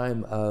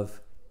lifetime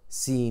of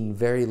seeing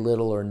very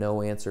little or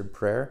no answered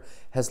prayer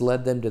has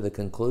led them to the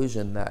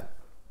conclusion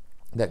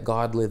that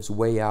God lives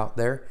way out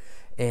there,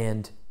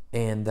 and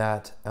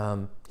that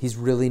he's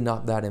really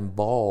not that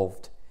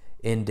involved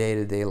in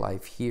day-to-day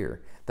life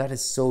here. That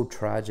is so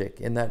tragic,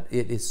 and that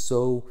it is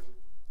so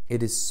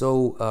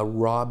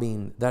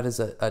robbing. That is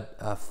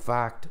a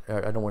fact.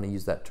 I don't want to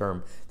use that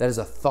term. That is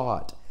a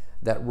thought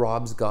that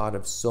robs God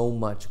of so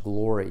much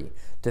glory.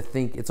 To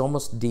think it's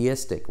almost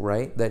deistic,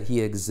 right? That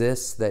he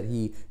exists, that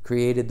he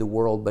created the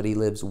world, but he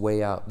lives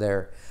way out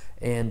there.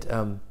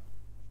 And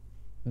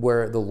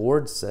where the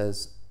Lord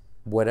says,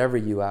 "Whatever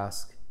you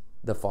ask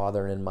the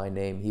Father in my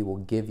name, he will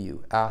give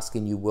you. Ask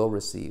and you will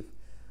receive.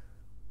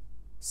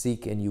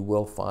 Seek and you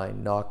will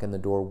find. Knock and the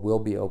door will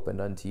be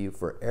opened unto you.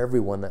 For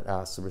everyone that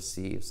asks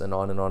receives," and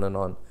on and on and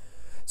on.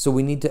 So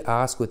we need to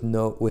ask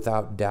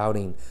without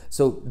doubting.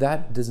 So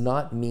that does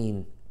not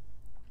mean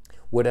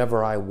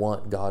whatever I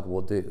want, God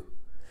will do.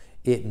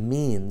 It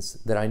means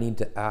that I need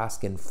to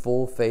ask in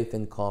full faith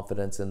and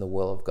confidence in the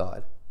will of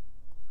God.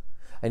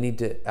 I need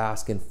to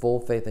ask in full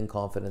faith and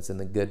confidence in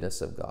the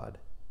goodness of God,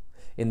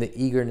 in the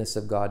eagerness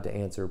of God to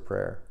answer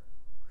prayer.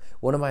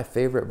 One of my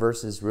favorite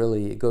verses,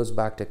 really, it goes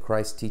back to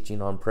Christ's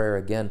teaching on prayer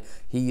again.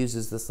 He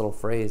uses this little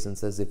phrase and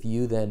says, "If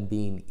you then,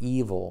 being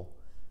evil,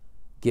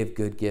 give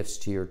good gifts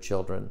to your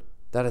children."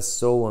 That is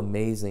so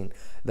amazing,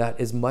 that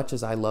as much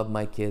as I love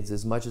my kids,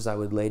 as much as I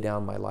would lay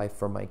down my life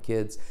for my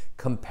kids,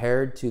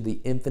 compared to the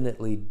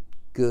infinitely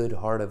good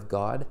heart of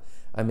God,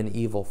 I'm an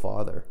evil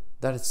father.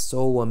 That is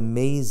so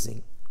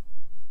amazing.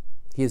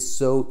 He is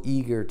so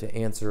eager to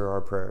answer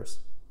our prayers.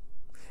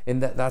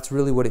 And that's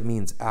really what it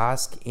means.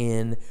 Ask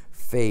in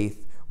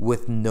faith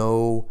with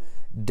no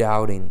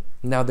doubting.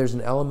 Now, there's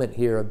an element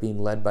here of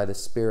being led by the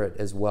Spirit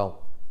as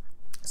well.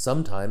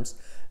 Sometimes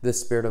the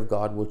Spirit of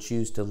God will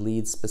choose to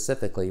lead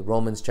specifically.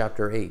 Romans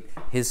chapter 8,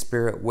 his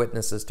Spirit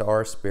witnesses to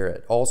our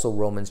spirit. Also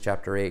Romans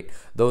chapter 8,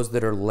 those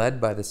that are led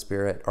by the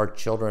Spirit are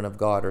children of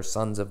God or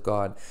sons of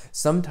God.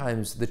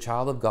 Sometimes the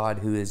child of God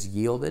who is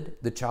yielded,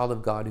 the child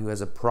of God who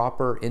has a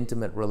proper,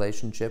 intimate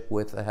relationship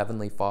with a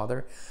heavenly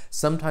Father,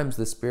 sometimes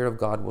the Spirit of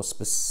God will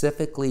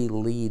specifically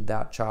lead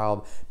that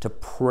child to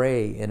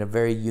pray in a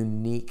very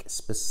unique,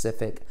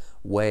 specific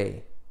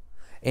way.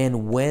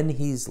 And when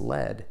he's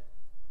led,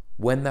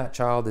 when that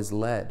child is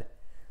led,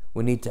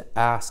 we need to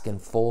ask in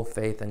full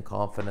faith and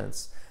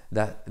confidence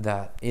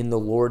that in the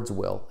Lord's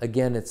will.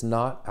 Again, it's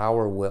not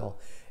our will,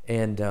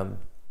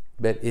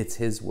 but it's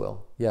his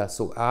will. Yeah,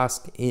 so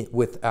ask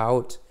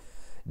without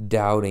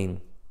doubting.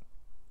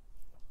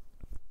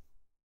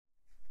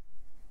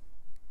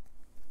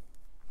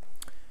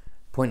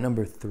 Point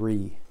number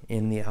 3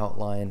 in the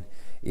outline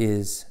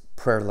is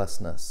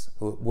prayerlessness.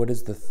 What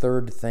is the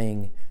third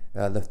thing,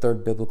 the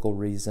third biblical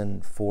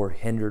reason for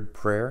hindered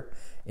prayer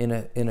in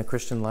a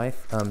Christian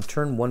life?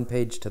 Turn one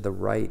page to the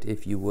right,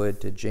 if you would,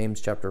 to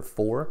James chapter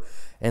 4,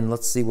 and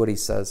let's see what he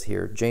says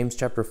here. James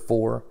chapter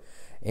 4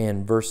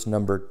 and verse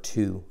number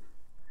 2.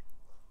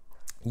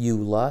 "You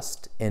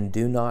lust and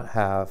do not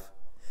have.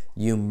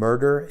 You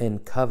murder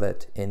and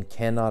covet and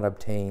cannot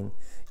obtain.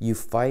 You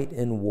fight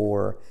in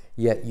war,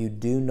 yet you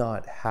do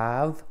not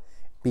have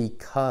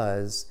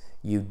because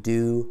you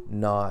do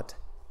not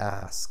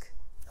ask."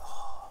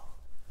 Oh,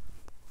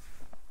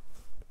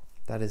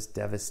 that is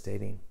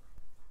devastating.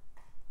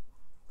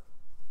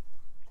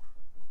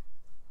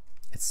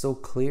 It's so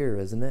clear,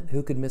 isn't it?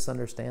 Who could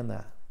misunderstand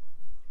that?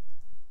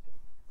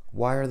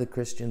 Why are the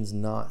Christians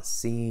not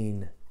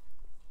seeing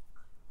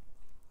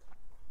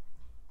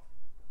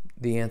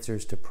the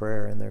answers to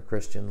prayer in their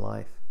Christian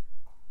life?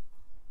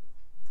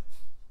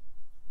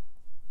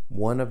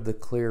 One of the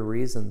clear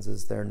reasons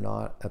is they're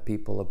not a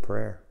people of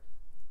prayer.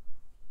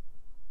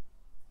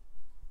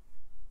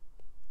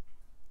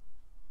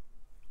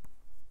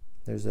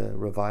 There's a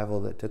revival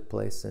that took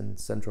place in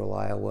central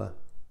Iowa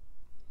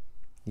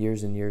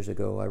years and years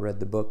ago. I read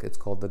the book. It's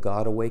called The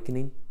God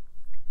Awakening.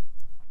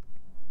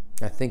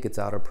 I think it's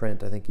out of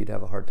print. I think you'd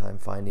have a hard time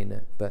finding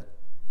it. But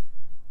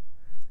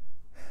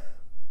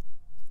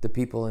the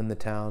people in the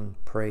town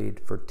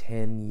prayed for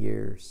 10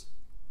 years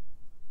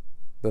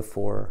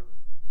before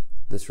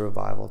this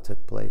revival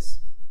took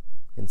place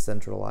in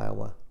central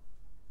Iowa.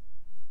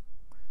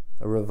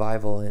 A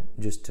revival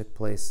just took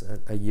place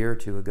a year or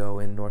two ago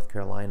in North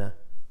Carolina,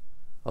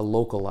 a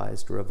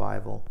localized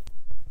revival.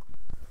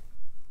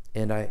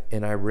 And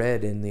I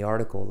read in the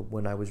article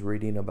when I was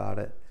reading about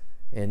it,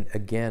 and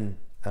again,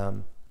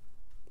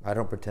 I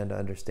don't pretend to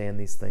understand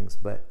these things,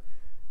 but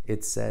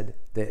it said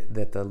that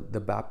the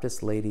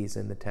Baptist ladies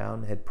in the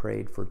town had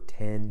prayed for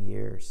 10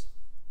 years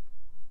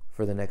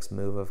for the next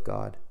move of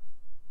God.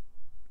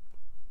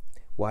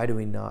 Why do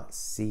we not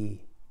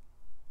see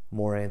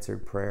more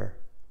answered prayer?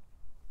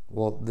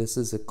 Well, this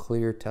is a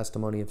clear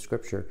testimony of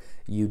Scripture.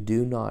 You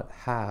do not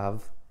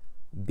have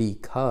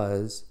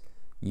because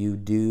you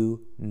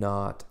do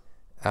not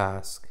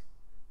ask.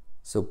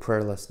 So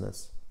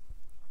prayerlessness.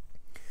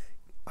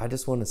 I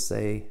just want to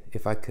say,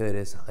 if I could,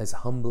 as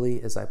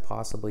humbly as I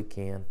possibly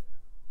can,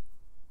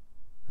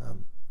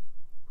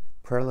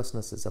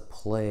 prayerlessness is a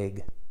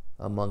plague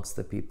amongst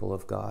the people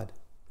of God.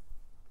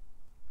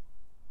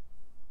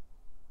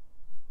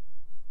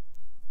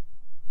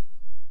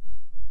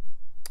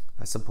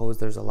 I suppose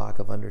there's a lack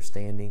of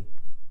understanding.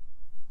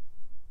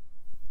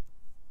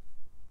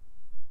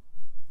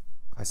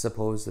 I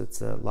suppose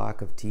it's a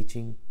lack of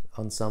teaching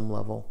on some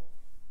level.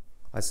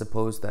 I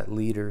suppose that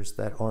leaders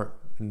that aren't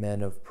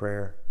men of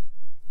prayer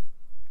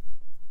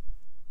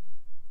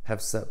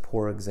have set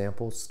poor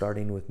examples,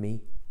 starting with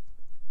me.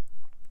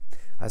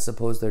 I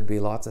suppose there'd be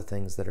lots of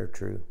things that are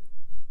true.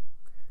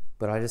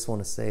 But I just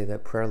want to say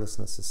that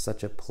prayerlessness is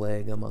such a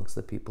plague amongst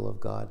the people of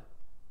God.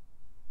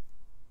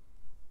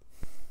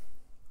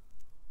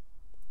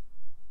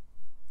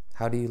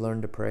 How do you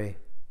learn to pray?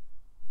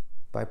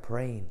 By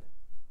praying,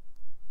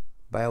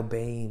 by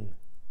obeying,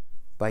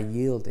 by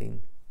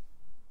yielding,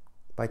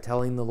 by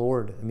telling the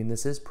Lord. I mean,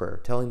 this is prayer.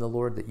 Telling the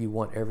Lord that you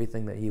want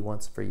everything that He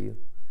wants for you.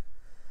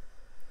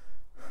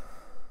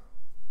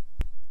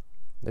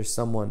 There's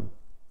someone,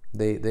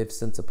 they've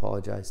since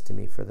apologized to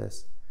me for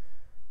this,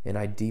 and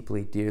I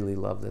deeply, dearly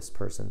love this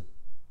person.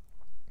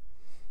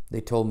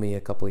 They told me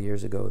a couple of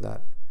years ago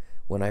that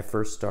when I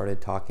first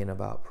started talking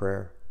about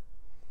prayer,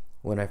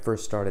 when I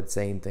first started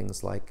saying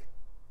things like,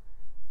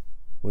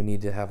 we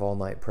need to have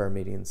all-night prayer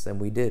meetings, and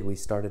we did. We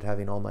started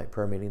having all-night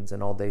prayer meetings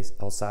and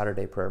all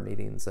Saturday prayer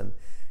meetings, and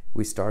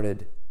we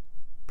started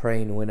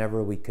praying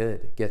whenever we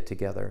could get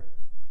together,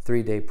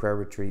 3-day prayer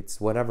retreats,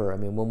 whatever. I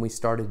mean, when we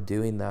started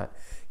doing that,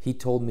 he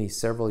told me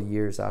several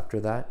years after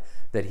that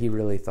he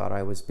really thought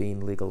I was being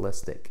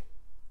legalistic.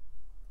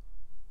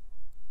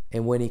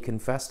 And when he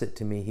confessed it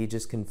to me, he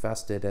just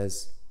confessed it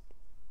as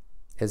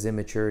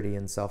immaturity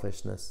and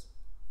selfishness,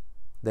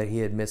 that he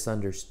had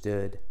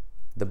misunderstood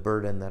the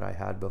burden that I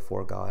had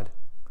before God,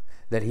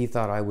 that he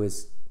thought I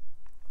was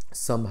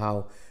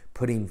somehow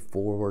putting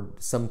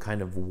forward some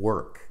kind of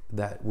work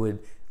that would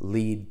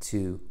lead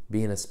to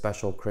being a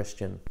special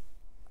Christian.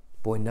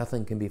 Boy,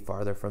 nothing can be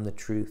farther from the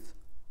truth.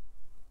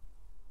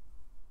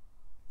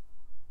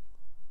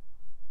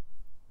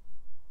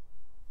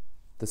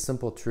 The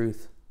simple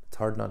truth, it's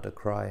hard not to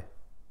cry.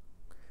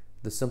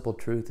 The simple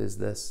truth is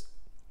this: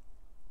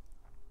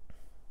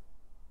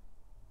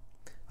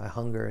 I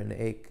hunger and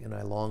ache and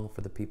I long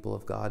for the people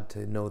of God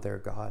to know their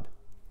God.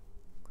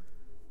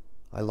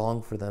 I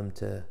long for them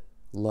to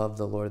love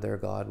the Lord their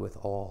God with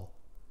all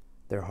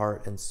their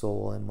heart and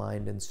soul and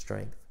mind and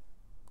strength.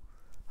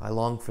 I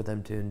long for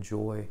them to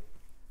enjoy.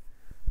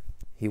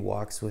 He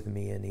walks with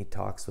me and He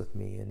talks with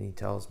me and He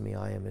tells me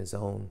I am His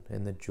own,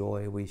 and the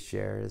joy we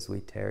share as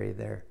we tarry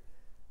there,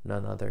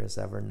 none other has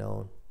ever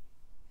known.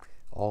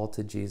 All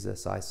to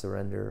Jesus I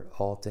surrender,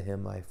 all to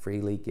Him I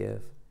freely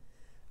give.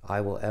 I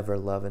will ever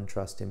love and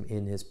trust Him,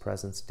 in His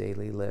presence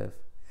daily live.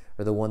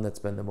 Or the one that's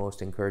been the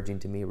most encouraging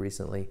to me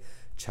recently: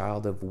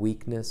 child of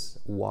weakness,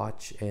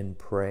 watch and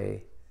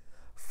pray.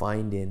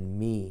 Find in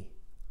me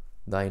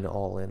thine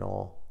all in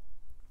all.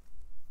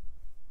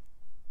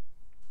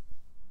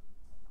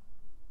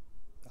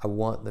 I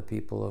want the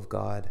people of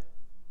God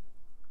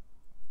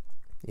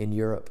in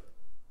Europe.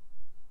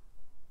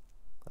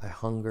 I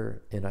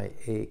hunger and I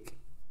ache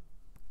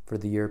for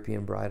the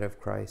European bride of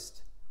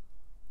Christ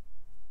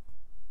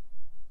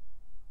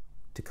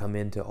to come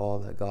into all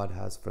that God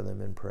has for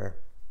them in prayer.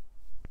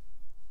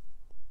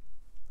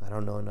 I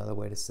don't know another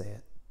way to say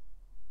it.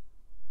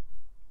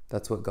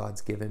 That's what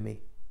God's given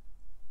me.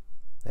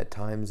 At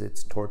times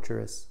it's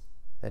torturous.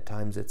 At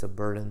times it's a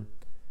burden.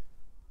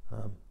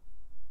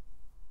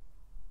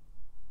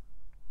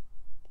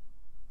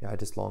 I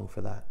just long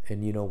for that.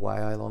 And you know why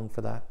I long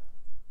for that?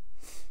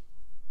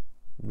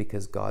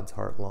 Because God's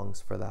heart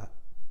longs for that.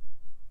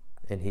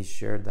 And He's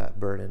shared that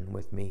burden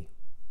with me.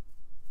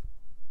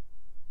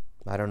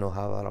 I don't know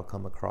how that'll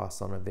come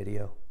across on a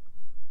video.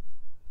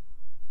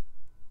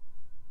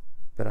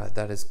 But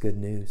that is good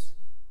news.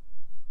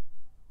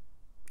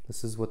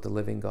 This is what the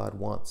living God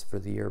wants for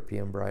the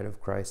European bride of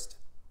Christ.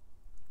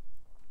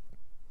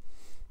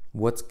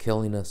 What's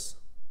killing us?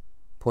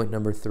 Point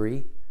number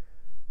 3,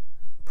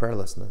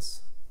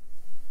 prayerlessness.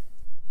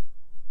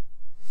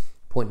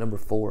 Point number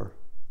 4,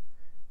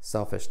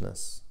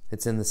 selfishness.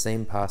 It's in the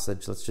same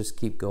passage. Let's just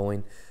keep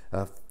going.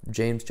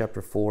 James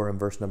chapter 4 and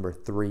verse number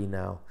 3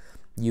 now.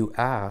 You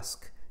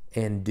ask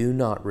and do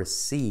not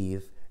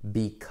receive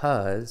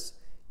because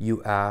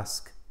you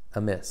ask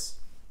amiss.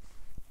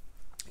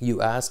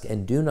 You ask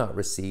and do not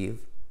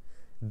receive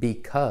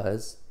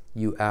because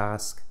you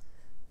ask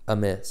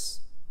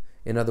amiss.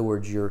 In other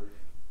words,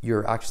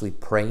 you're actually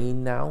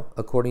praying now,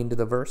 according to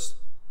the verse,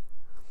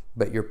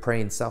 but you're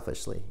praying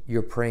selfishly.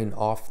 You're praying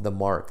off the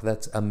mark.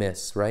 That's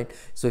amiss, right?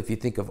 So if you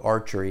think of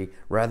archery,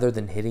 rather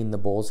than hitting the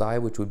bullseye,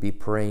 which would be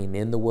praying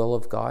in the will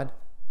of God,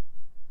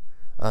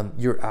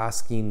 you're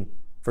asking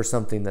for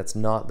something that's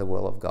not the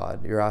will of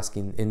God. You're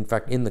asking, in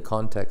fact, in the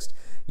context,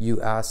 you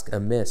ask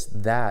amiss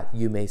that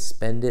you may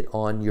spend it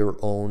on your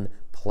own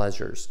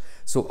pleasures.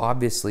 So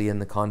obviously in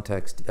the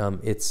context,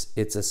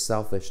 it's a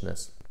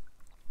selfishness.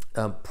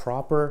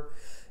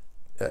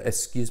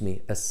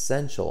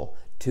 Essential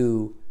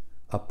to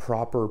a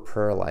proper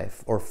prayer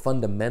life, or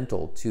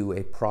fundamental to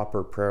a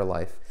proper prayer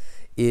life,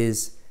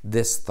 is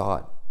this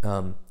thought,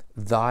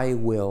 thy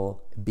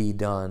will be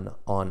done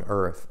on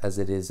earth as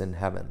it is in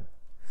heaven.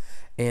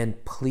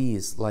 And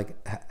please,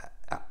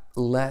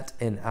 let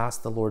and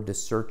ask the Lord to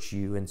search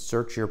you and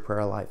search your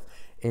prayer life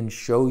and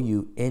show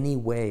you any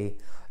way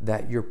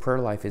that your prayer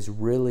life is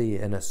really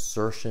an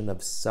assertion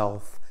of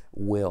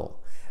self-will.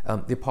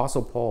 The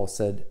Apostle Paul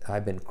said,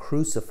 I've been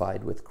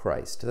crucified with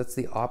Christ. That's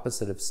the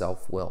opposite of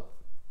self-will.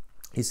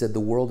 He said, the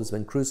world has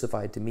been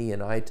crucified to me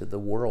and I to the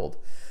world.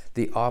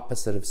 The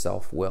opposite of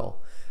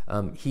self-will.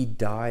 He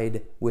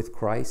died with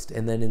Christ.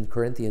 And then in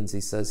Corinthians,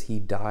 he says he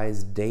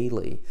dies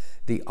daily.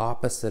 The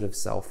opposite of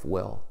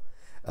self-will.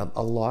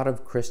 A lot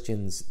of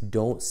Christians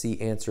don't see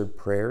answered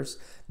prayers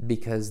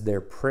because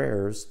their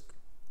prayers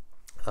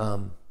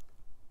are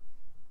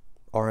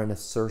an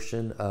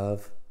assertion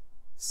of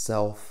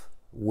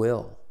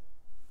self-will.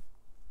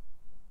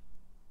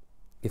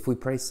 If we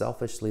pray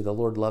selfishly, the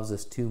Lord loves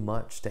us too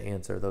much to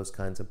answer those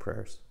kinds of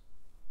prayers.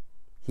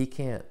 He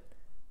can't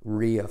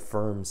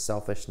reaffirm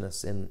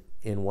selfishness in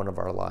one of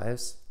our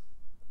lives.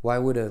 Why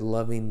would a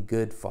loving,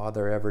 good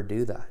Father ever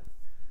do that?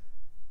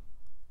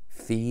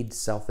 Feed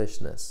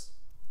selfishness.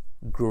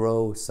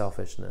 Grow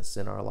selfishness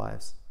in our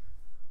lives.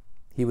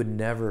 He would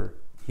never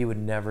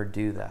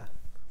do that.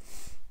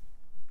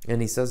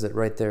 And he says it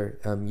right there.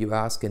 You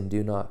ask and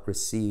do not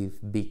receive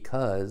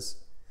because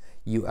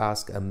you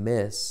ask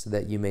amiss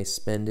that you may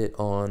spend it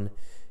on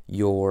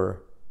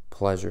your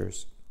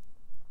pleasures.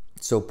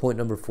 So point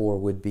number 4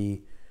 would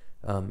be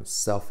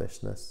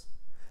selfishness.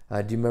 Do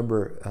you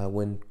remember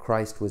when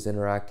Christ was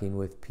interacting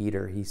with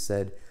Peter, he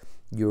said,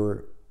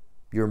 you're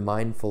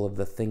mindful of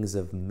the things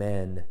of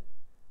men,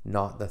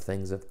 not the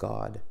things of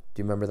God.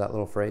 Do you remember that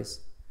little phrase?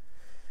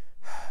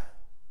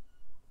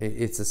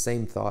 It's the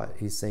same thought.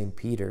 He's saying,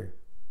 Peter,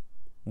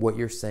 what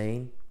you're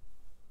saying,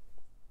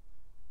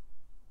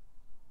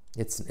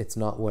 it's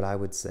not what I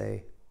would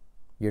say.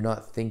 You're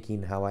not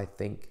thinking how I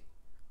think.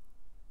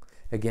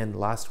 Again,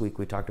 last week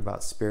we talked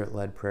about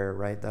spirit-led prayer,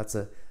 right? That's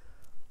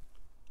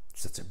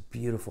such a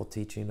beautiful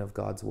teaching of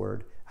God's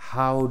word.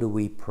 How do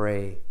we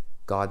pray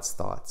God's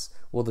thoughts?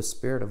 Well, the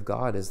Spirit of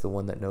God is the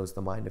one that knows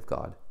the mind of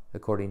God,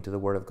 according to the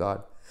word of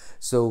God.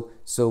 So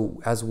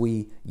as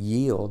we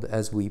yield,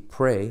 as we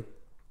pray,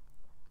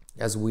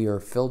 as we are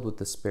filled with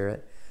the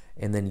Spirit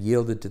and then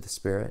yielded to the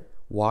Spirit,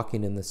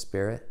 walking in the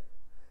Spirit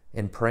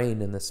and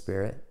praying in the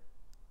Spirit,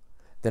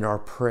 then our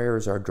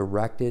prayers are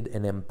directed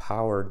and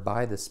empowered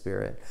by the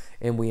Spirit,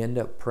 and we end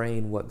up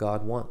praying what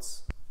God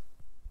wants.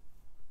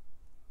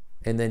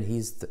 And then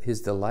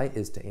His delight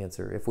is to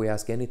answer. If we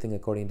ask anything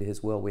according to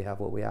His will, we have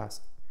what we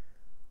ask.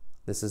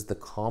 This is the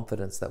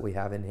confidence that we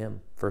have in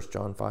Him, 1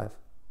 John 5.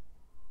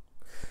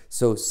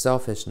 So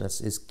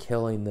selfishness is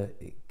killing the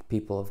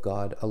people of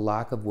God. A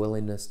lack of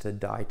willingness to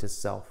die to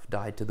self,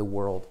 die to the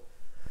world.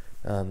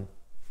 A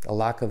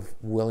lack of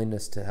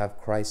willingness to have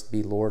Christ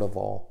be Lord of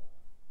all.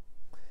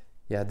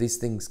 Yeah, these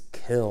things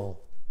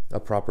kill a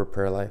proper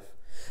prayer life.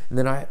 And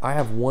then I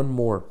have one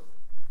more.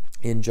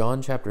 In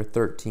John chapter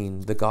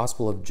 13, the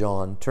Gospel of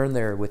John, turn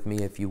there with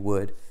me if you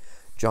would.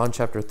 John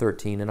chapter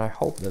 13, and I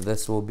trust that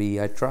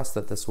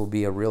this will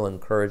be a real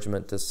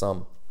encouragement to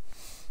some.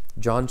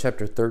 John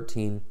chapter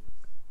 13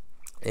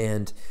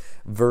 and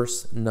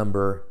verse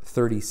number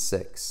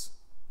 36.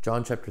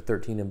 John chapter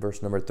 13 and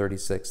verse number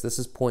 36. This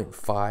is point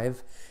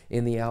 5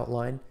 in the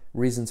outline,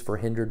 reasons for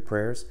hindered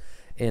prayers.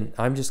 And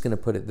I'm just going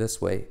to put it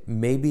this way.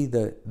 Maybe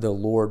the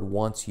Lord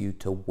wants you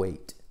to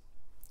wait.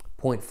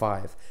 Point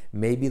 5,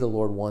 maybe the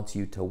Lord wants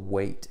you to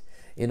wait.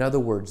 In other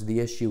words, the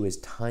issue is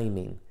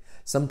timing.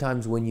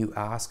 Sometimes when you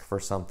ask for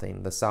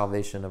something, the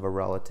salvation of a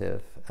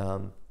relative,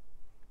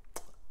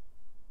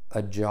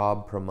 a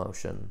job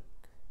promotion,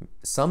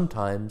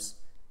 sometimes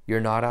you're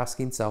not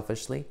asking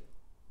selfishly.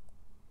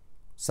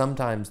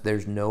 Sometimes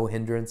there's no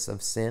hindrance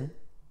of sin.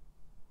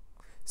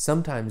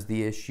 Sometimes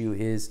the issue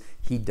is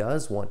he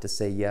does want to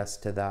say yes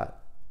to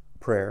that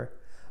prayer,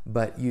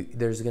 but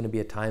there's going to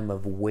be a time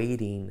of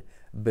waiting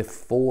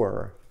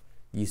before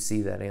you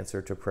see that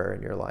answer to prayer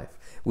in your life.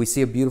 We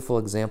see a beautiful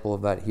example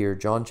of that here.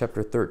 John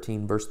chapter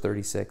 13, verse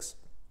 36.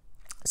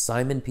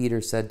 Simon Peter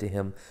said to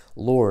him,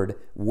 Lord,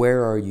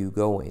 where are you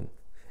going?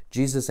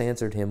 Jesus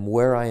answered him,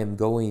 where I am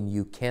going,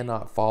 you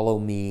cannot follow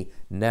me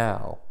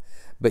now,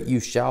 but you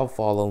shall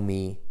follow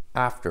me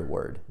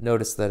afterward.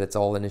 Notice that it's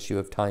all an issue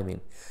of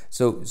timing.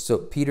 So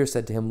Peter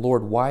said to him,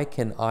 Lord, why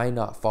can I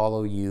not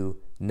follow you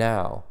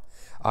now?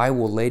 I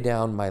will lay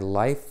down my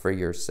life for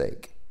your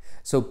sake.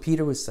 So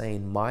Peter was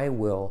saying, my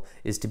will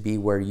is to be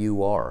where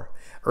you are.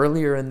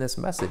 Earlier in this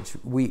message,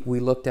 we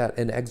looked at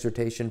an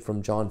exhortation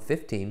from John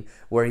 15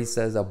 where he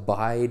says,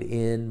 abide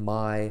in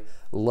my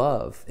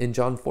love. In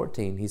John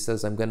 14, he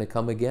says, I'm going to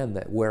come again,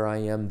 that where I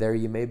am, there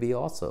you may be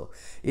also.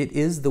 It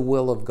is the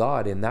will of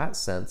God in that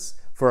sense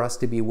for us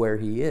to be where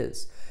he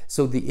is.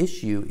 So the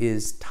issue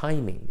is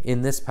timing.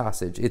 In this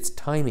passage, it's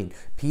timing.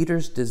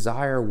 Peter's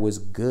desire was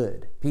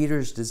good.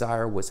 Peter's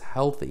desire was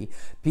healthy.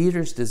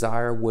 Peter's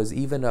desire was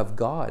even of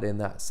God in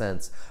that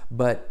sense,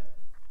 but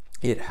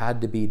it had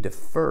to be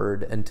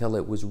deferred until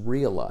it was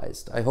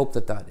realized. I hope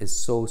that is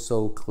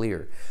so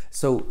clear.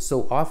 So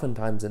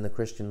oftentimes in the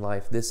Christian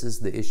life, this is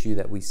the issue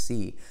that we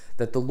see,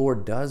 that the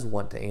Lord does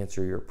want to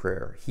answer your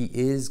prayer. He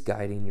is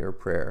guiding your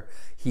prayer.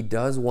 He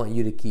does want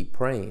you to keep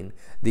praying.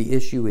 The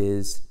issue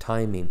is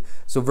timing.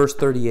 So verse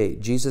 38,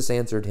 Jesus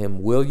answered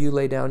him, will you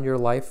lay down your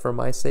life for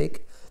my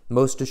sake?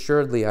 Most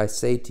assuredly, I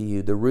say to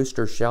you, the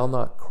rooster shall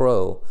not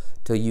crow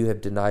till you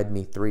have denied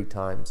me 3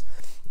 times.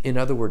 In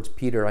other words,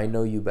 Peter, I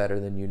know you better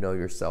than you know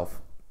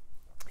yourself.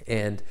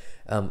 And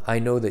I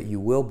know that you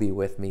will be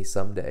with me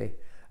someday.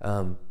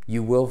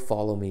 You will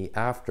follow me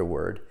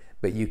afterward,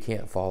 but you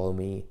can't follow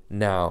me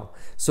now.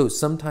 So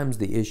sometimes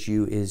the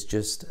issue is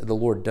just the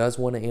Lord does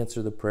want to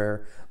answer the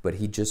prayer, but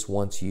he just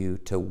wants you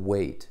to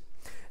wait.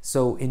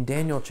 So in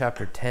Daniel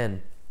chapter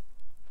 10,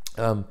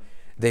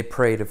 they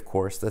prayed, of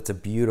course. That's a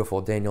beautiful,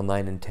 Daniel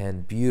 9 and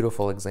 10,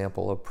 beautiful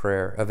example of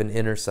prayer, of an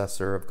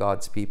intercessor of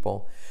God's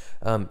people.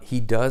 He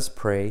does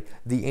pray.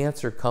 The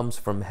answer comes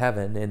from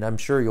heaven, and I'm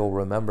sure you'll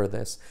remember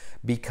this.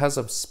 Because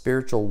of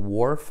spiritual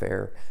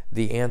warfare,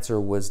 the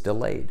answer was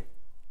delayed.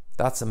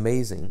 That's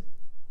amazing.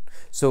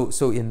 So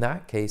in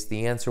that case,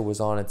 the answer was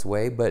on its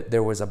way, but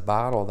there was a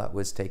battle that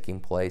was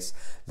taking place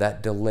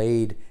that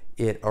delayed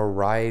it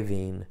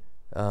arriving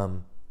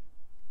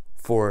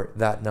for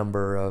that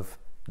number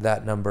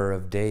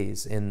of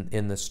days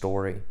in the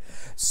story.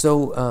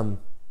 So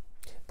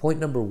point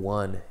number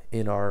 1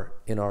 in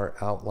our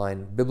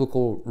outline,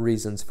 biblical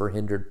reasons for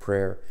hindered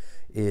prayer,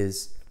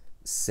 is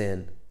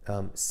sin.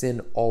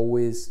 Sin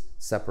always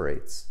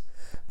separates.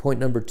 Point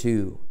number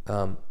 2,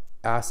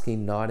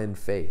 asking not in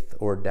faith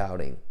or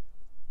doubting.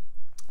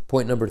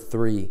 Point number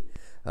 3,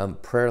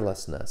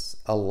 prayerlessness,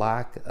 a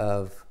lack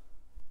of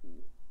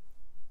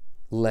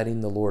letting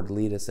the Lord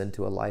lead us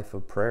into a life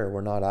of prayer. We're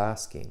not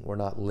asking, we're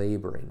not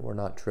laboring, we're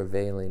not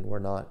travailing, we're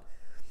not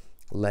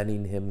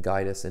letting him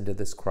guide us into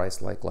this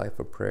Christ-like life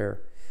of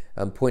prayer.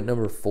 Point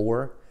number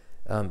 4,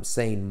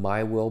 saying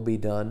my will be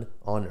done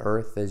on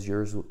earth as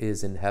yours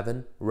is in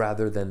heaven,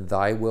 rather than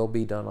thy will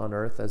be done on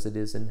earth as it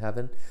is in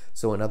heaven.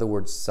 So in other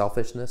words,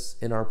 selfishness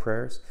in our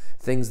prayers,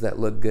 things that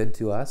look good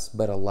to us,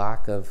 but a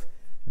lack of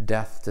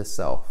death to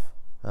self.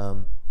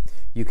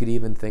 You could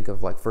even think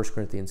of like 1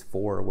 Corinthians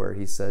 4, where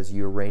he says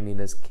you're reigning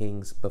as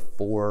kings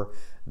before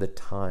the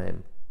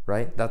time,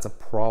 right? That's a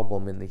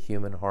problem in the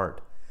human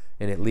heart,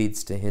 and it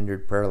leads to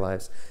hindered prayer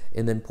lives.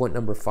 And then point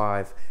number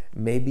 5,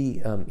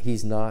 maybe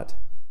he's not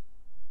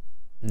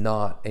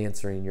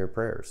answering your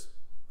prayers.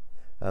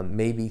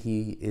 Maybe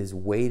he is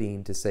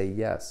waiting to say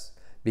yes,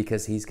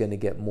 because he's going to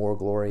get more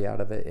glory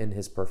out of it in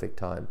his perfect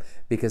time,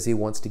 because he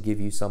wants to give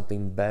you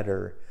something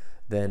better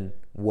than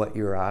what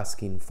you're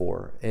asking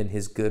for, and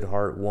his good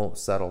heart won't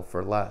settle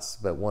for less,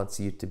 but wants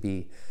you to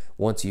be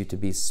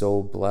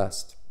so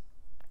blessed.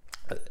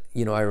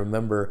 I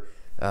remember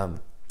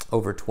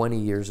over 20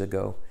 years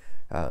ago,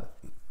 I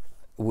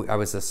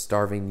was a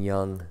starving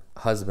young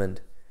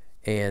husband,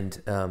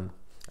 and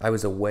I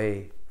was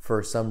away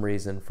for some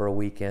reason for a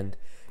weekend,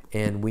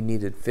 and we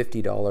needed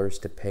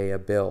 $50 to pay a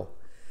bill.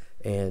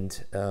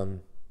 And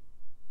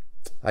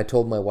I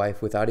told my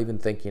wife, without even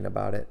thinking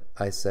about it,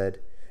 I said,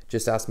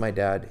 just ask my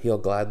dad. He'll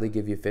gladly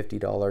give you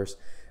 $50.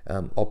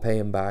 I'll pay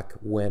him back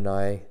when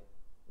I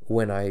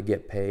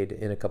get paid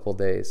in a couple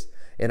days.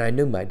 And I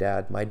knew my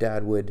dad. My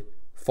dad would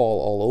fall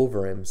all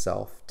over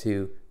himself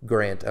to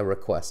grant a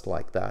request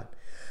like that.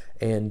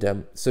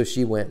 And so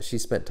she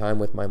spent time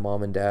with my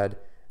mom and dad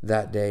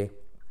that day,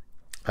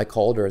 I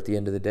called her at the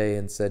end of the day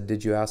and said,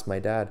 "Did you ask my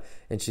dad?"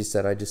 And she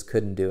said, "I just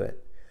couldn't do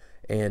it."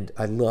 And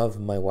I love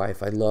my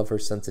wife. I love her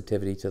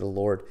sensitivity to the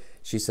Lord.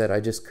 She said,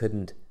 I just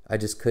couldn't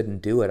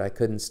do it. I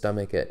couldn't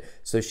stomach it.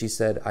 So she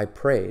said, I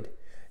prayed.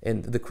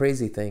 And the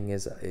crazy thing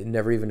is, it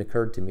never even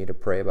occurred to me to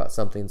pray about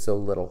something so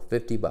little,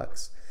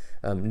 $50.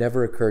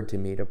 Never occurred to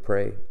me to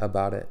pray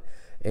about it.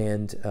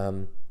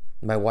 And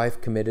my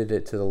wife committed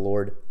it to the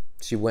Lord.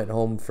 She went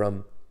home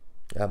from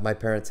my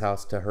parents'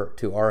 house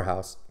to our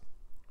house.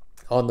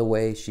 On the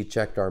way, she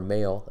checked our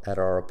mail at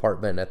our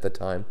apartment at the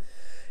time.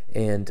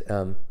 And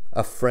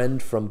a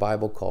friend from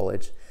Bible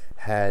college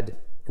had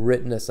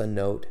written us a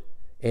note,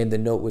 and the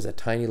note was a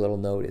tiny little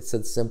note. It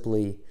said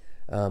simply,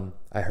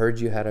 I heard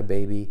you had a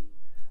baby.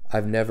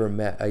 I've never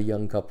met a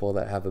young couple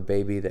that have a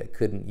baby that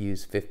couldn't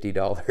use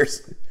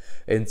 $50.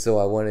 And so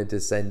I wanted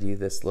to send you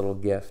this little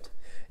gift.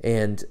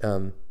 And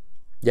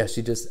yeah,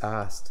 she just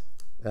asked,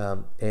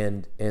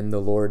 and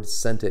the Lord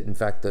sent it. In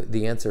fact,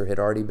 the answer had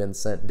already been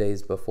sent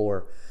days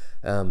before.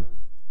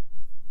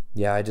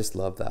 Yeah, I just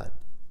love that.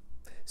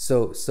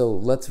 So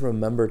let's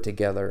remember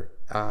together,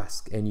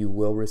 ask and you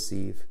will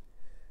receive,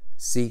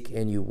 seek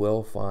and you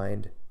will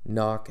find,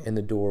 knock and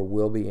the door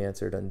will be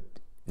answered,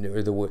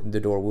 or the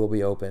door will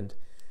be opened.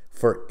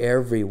 For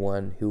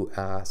everyone who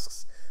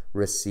asks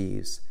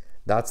receives.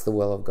 That's the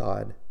will of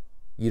God.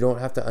 You don't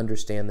have to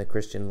understand the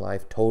Christian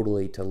life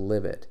totally to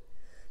live it.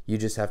 You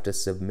just have to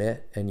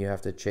submit, and you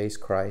have to chase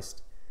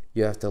Christ.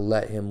 You have to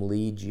let him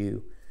lead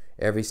you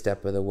every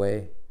step of the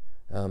way.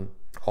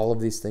 All of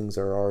these things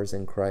are ours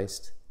in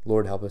Christ.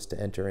 Lord, help us to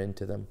enter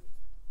into them.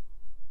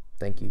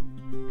 Thank you.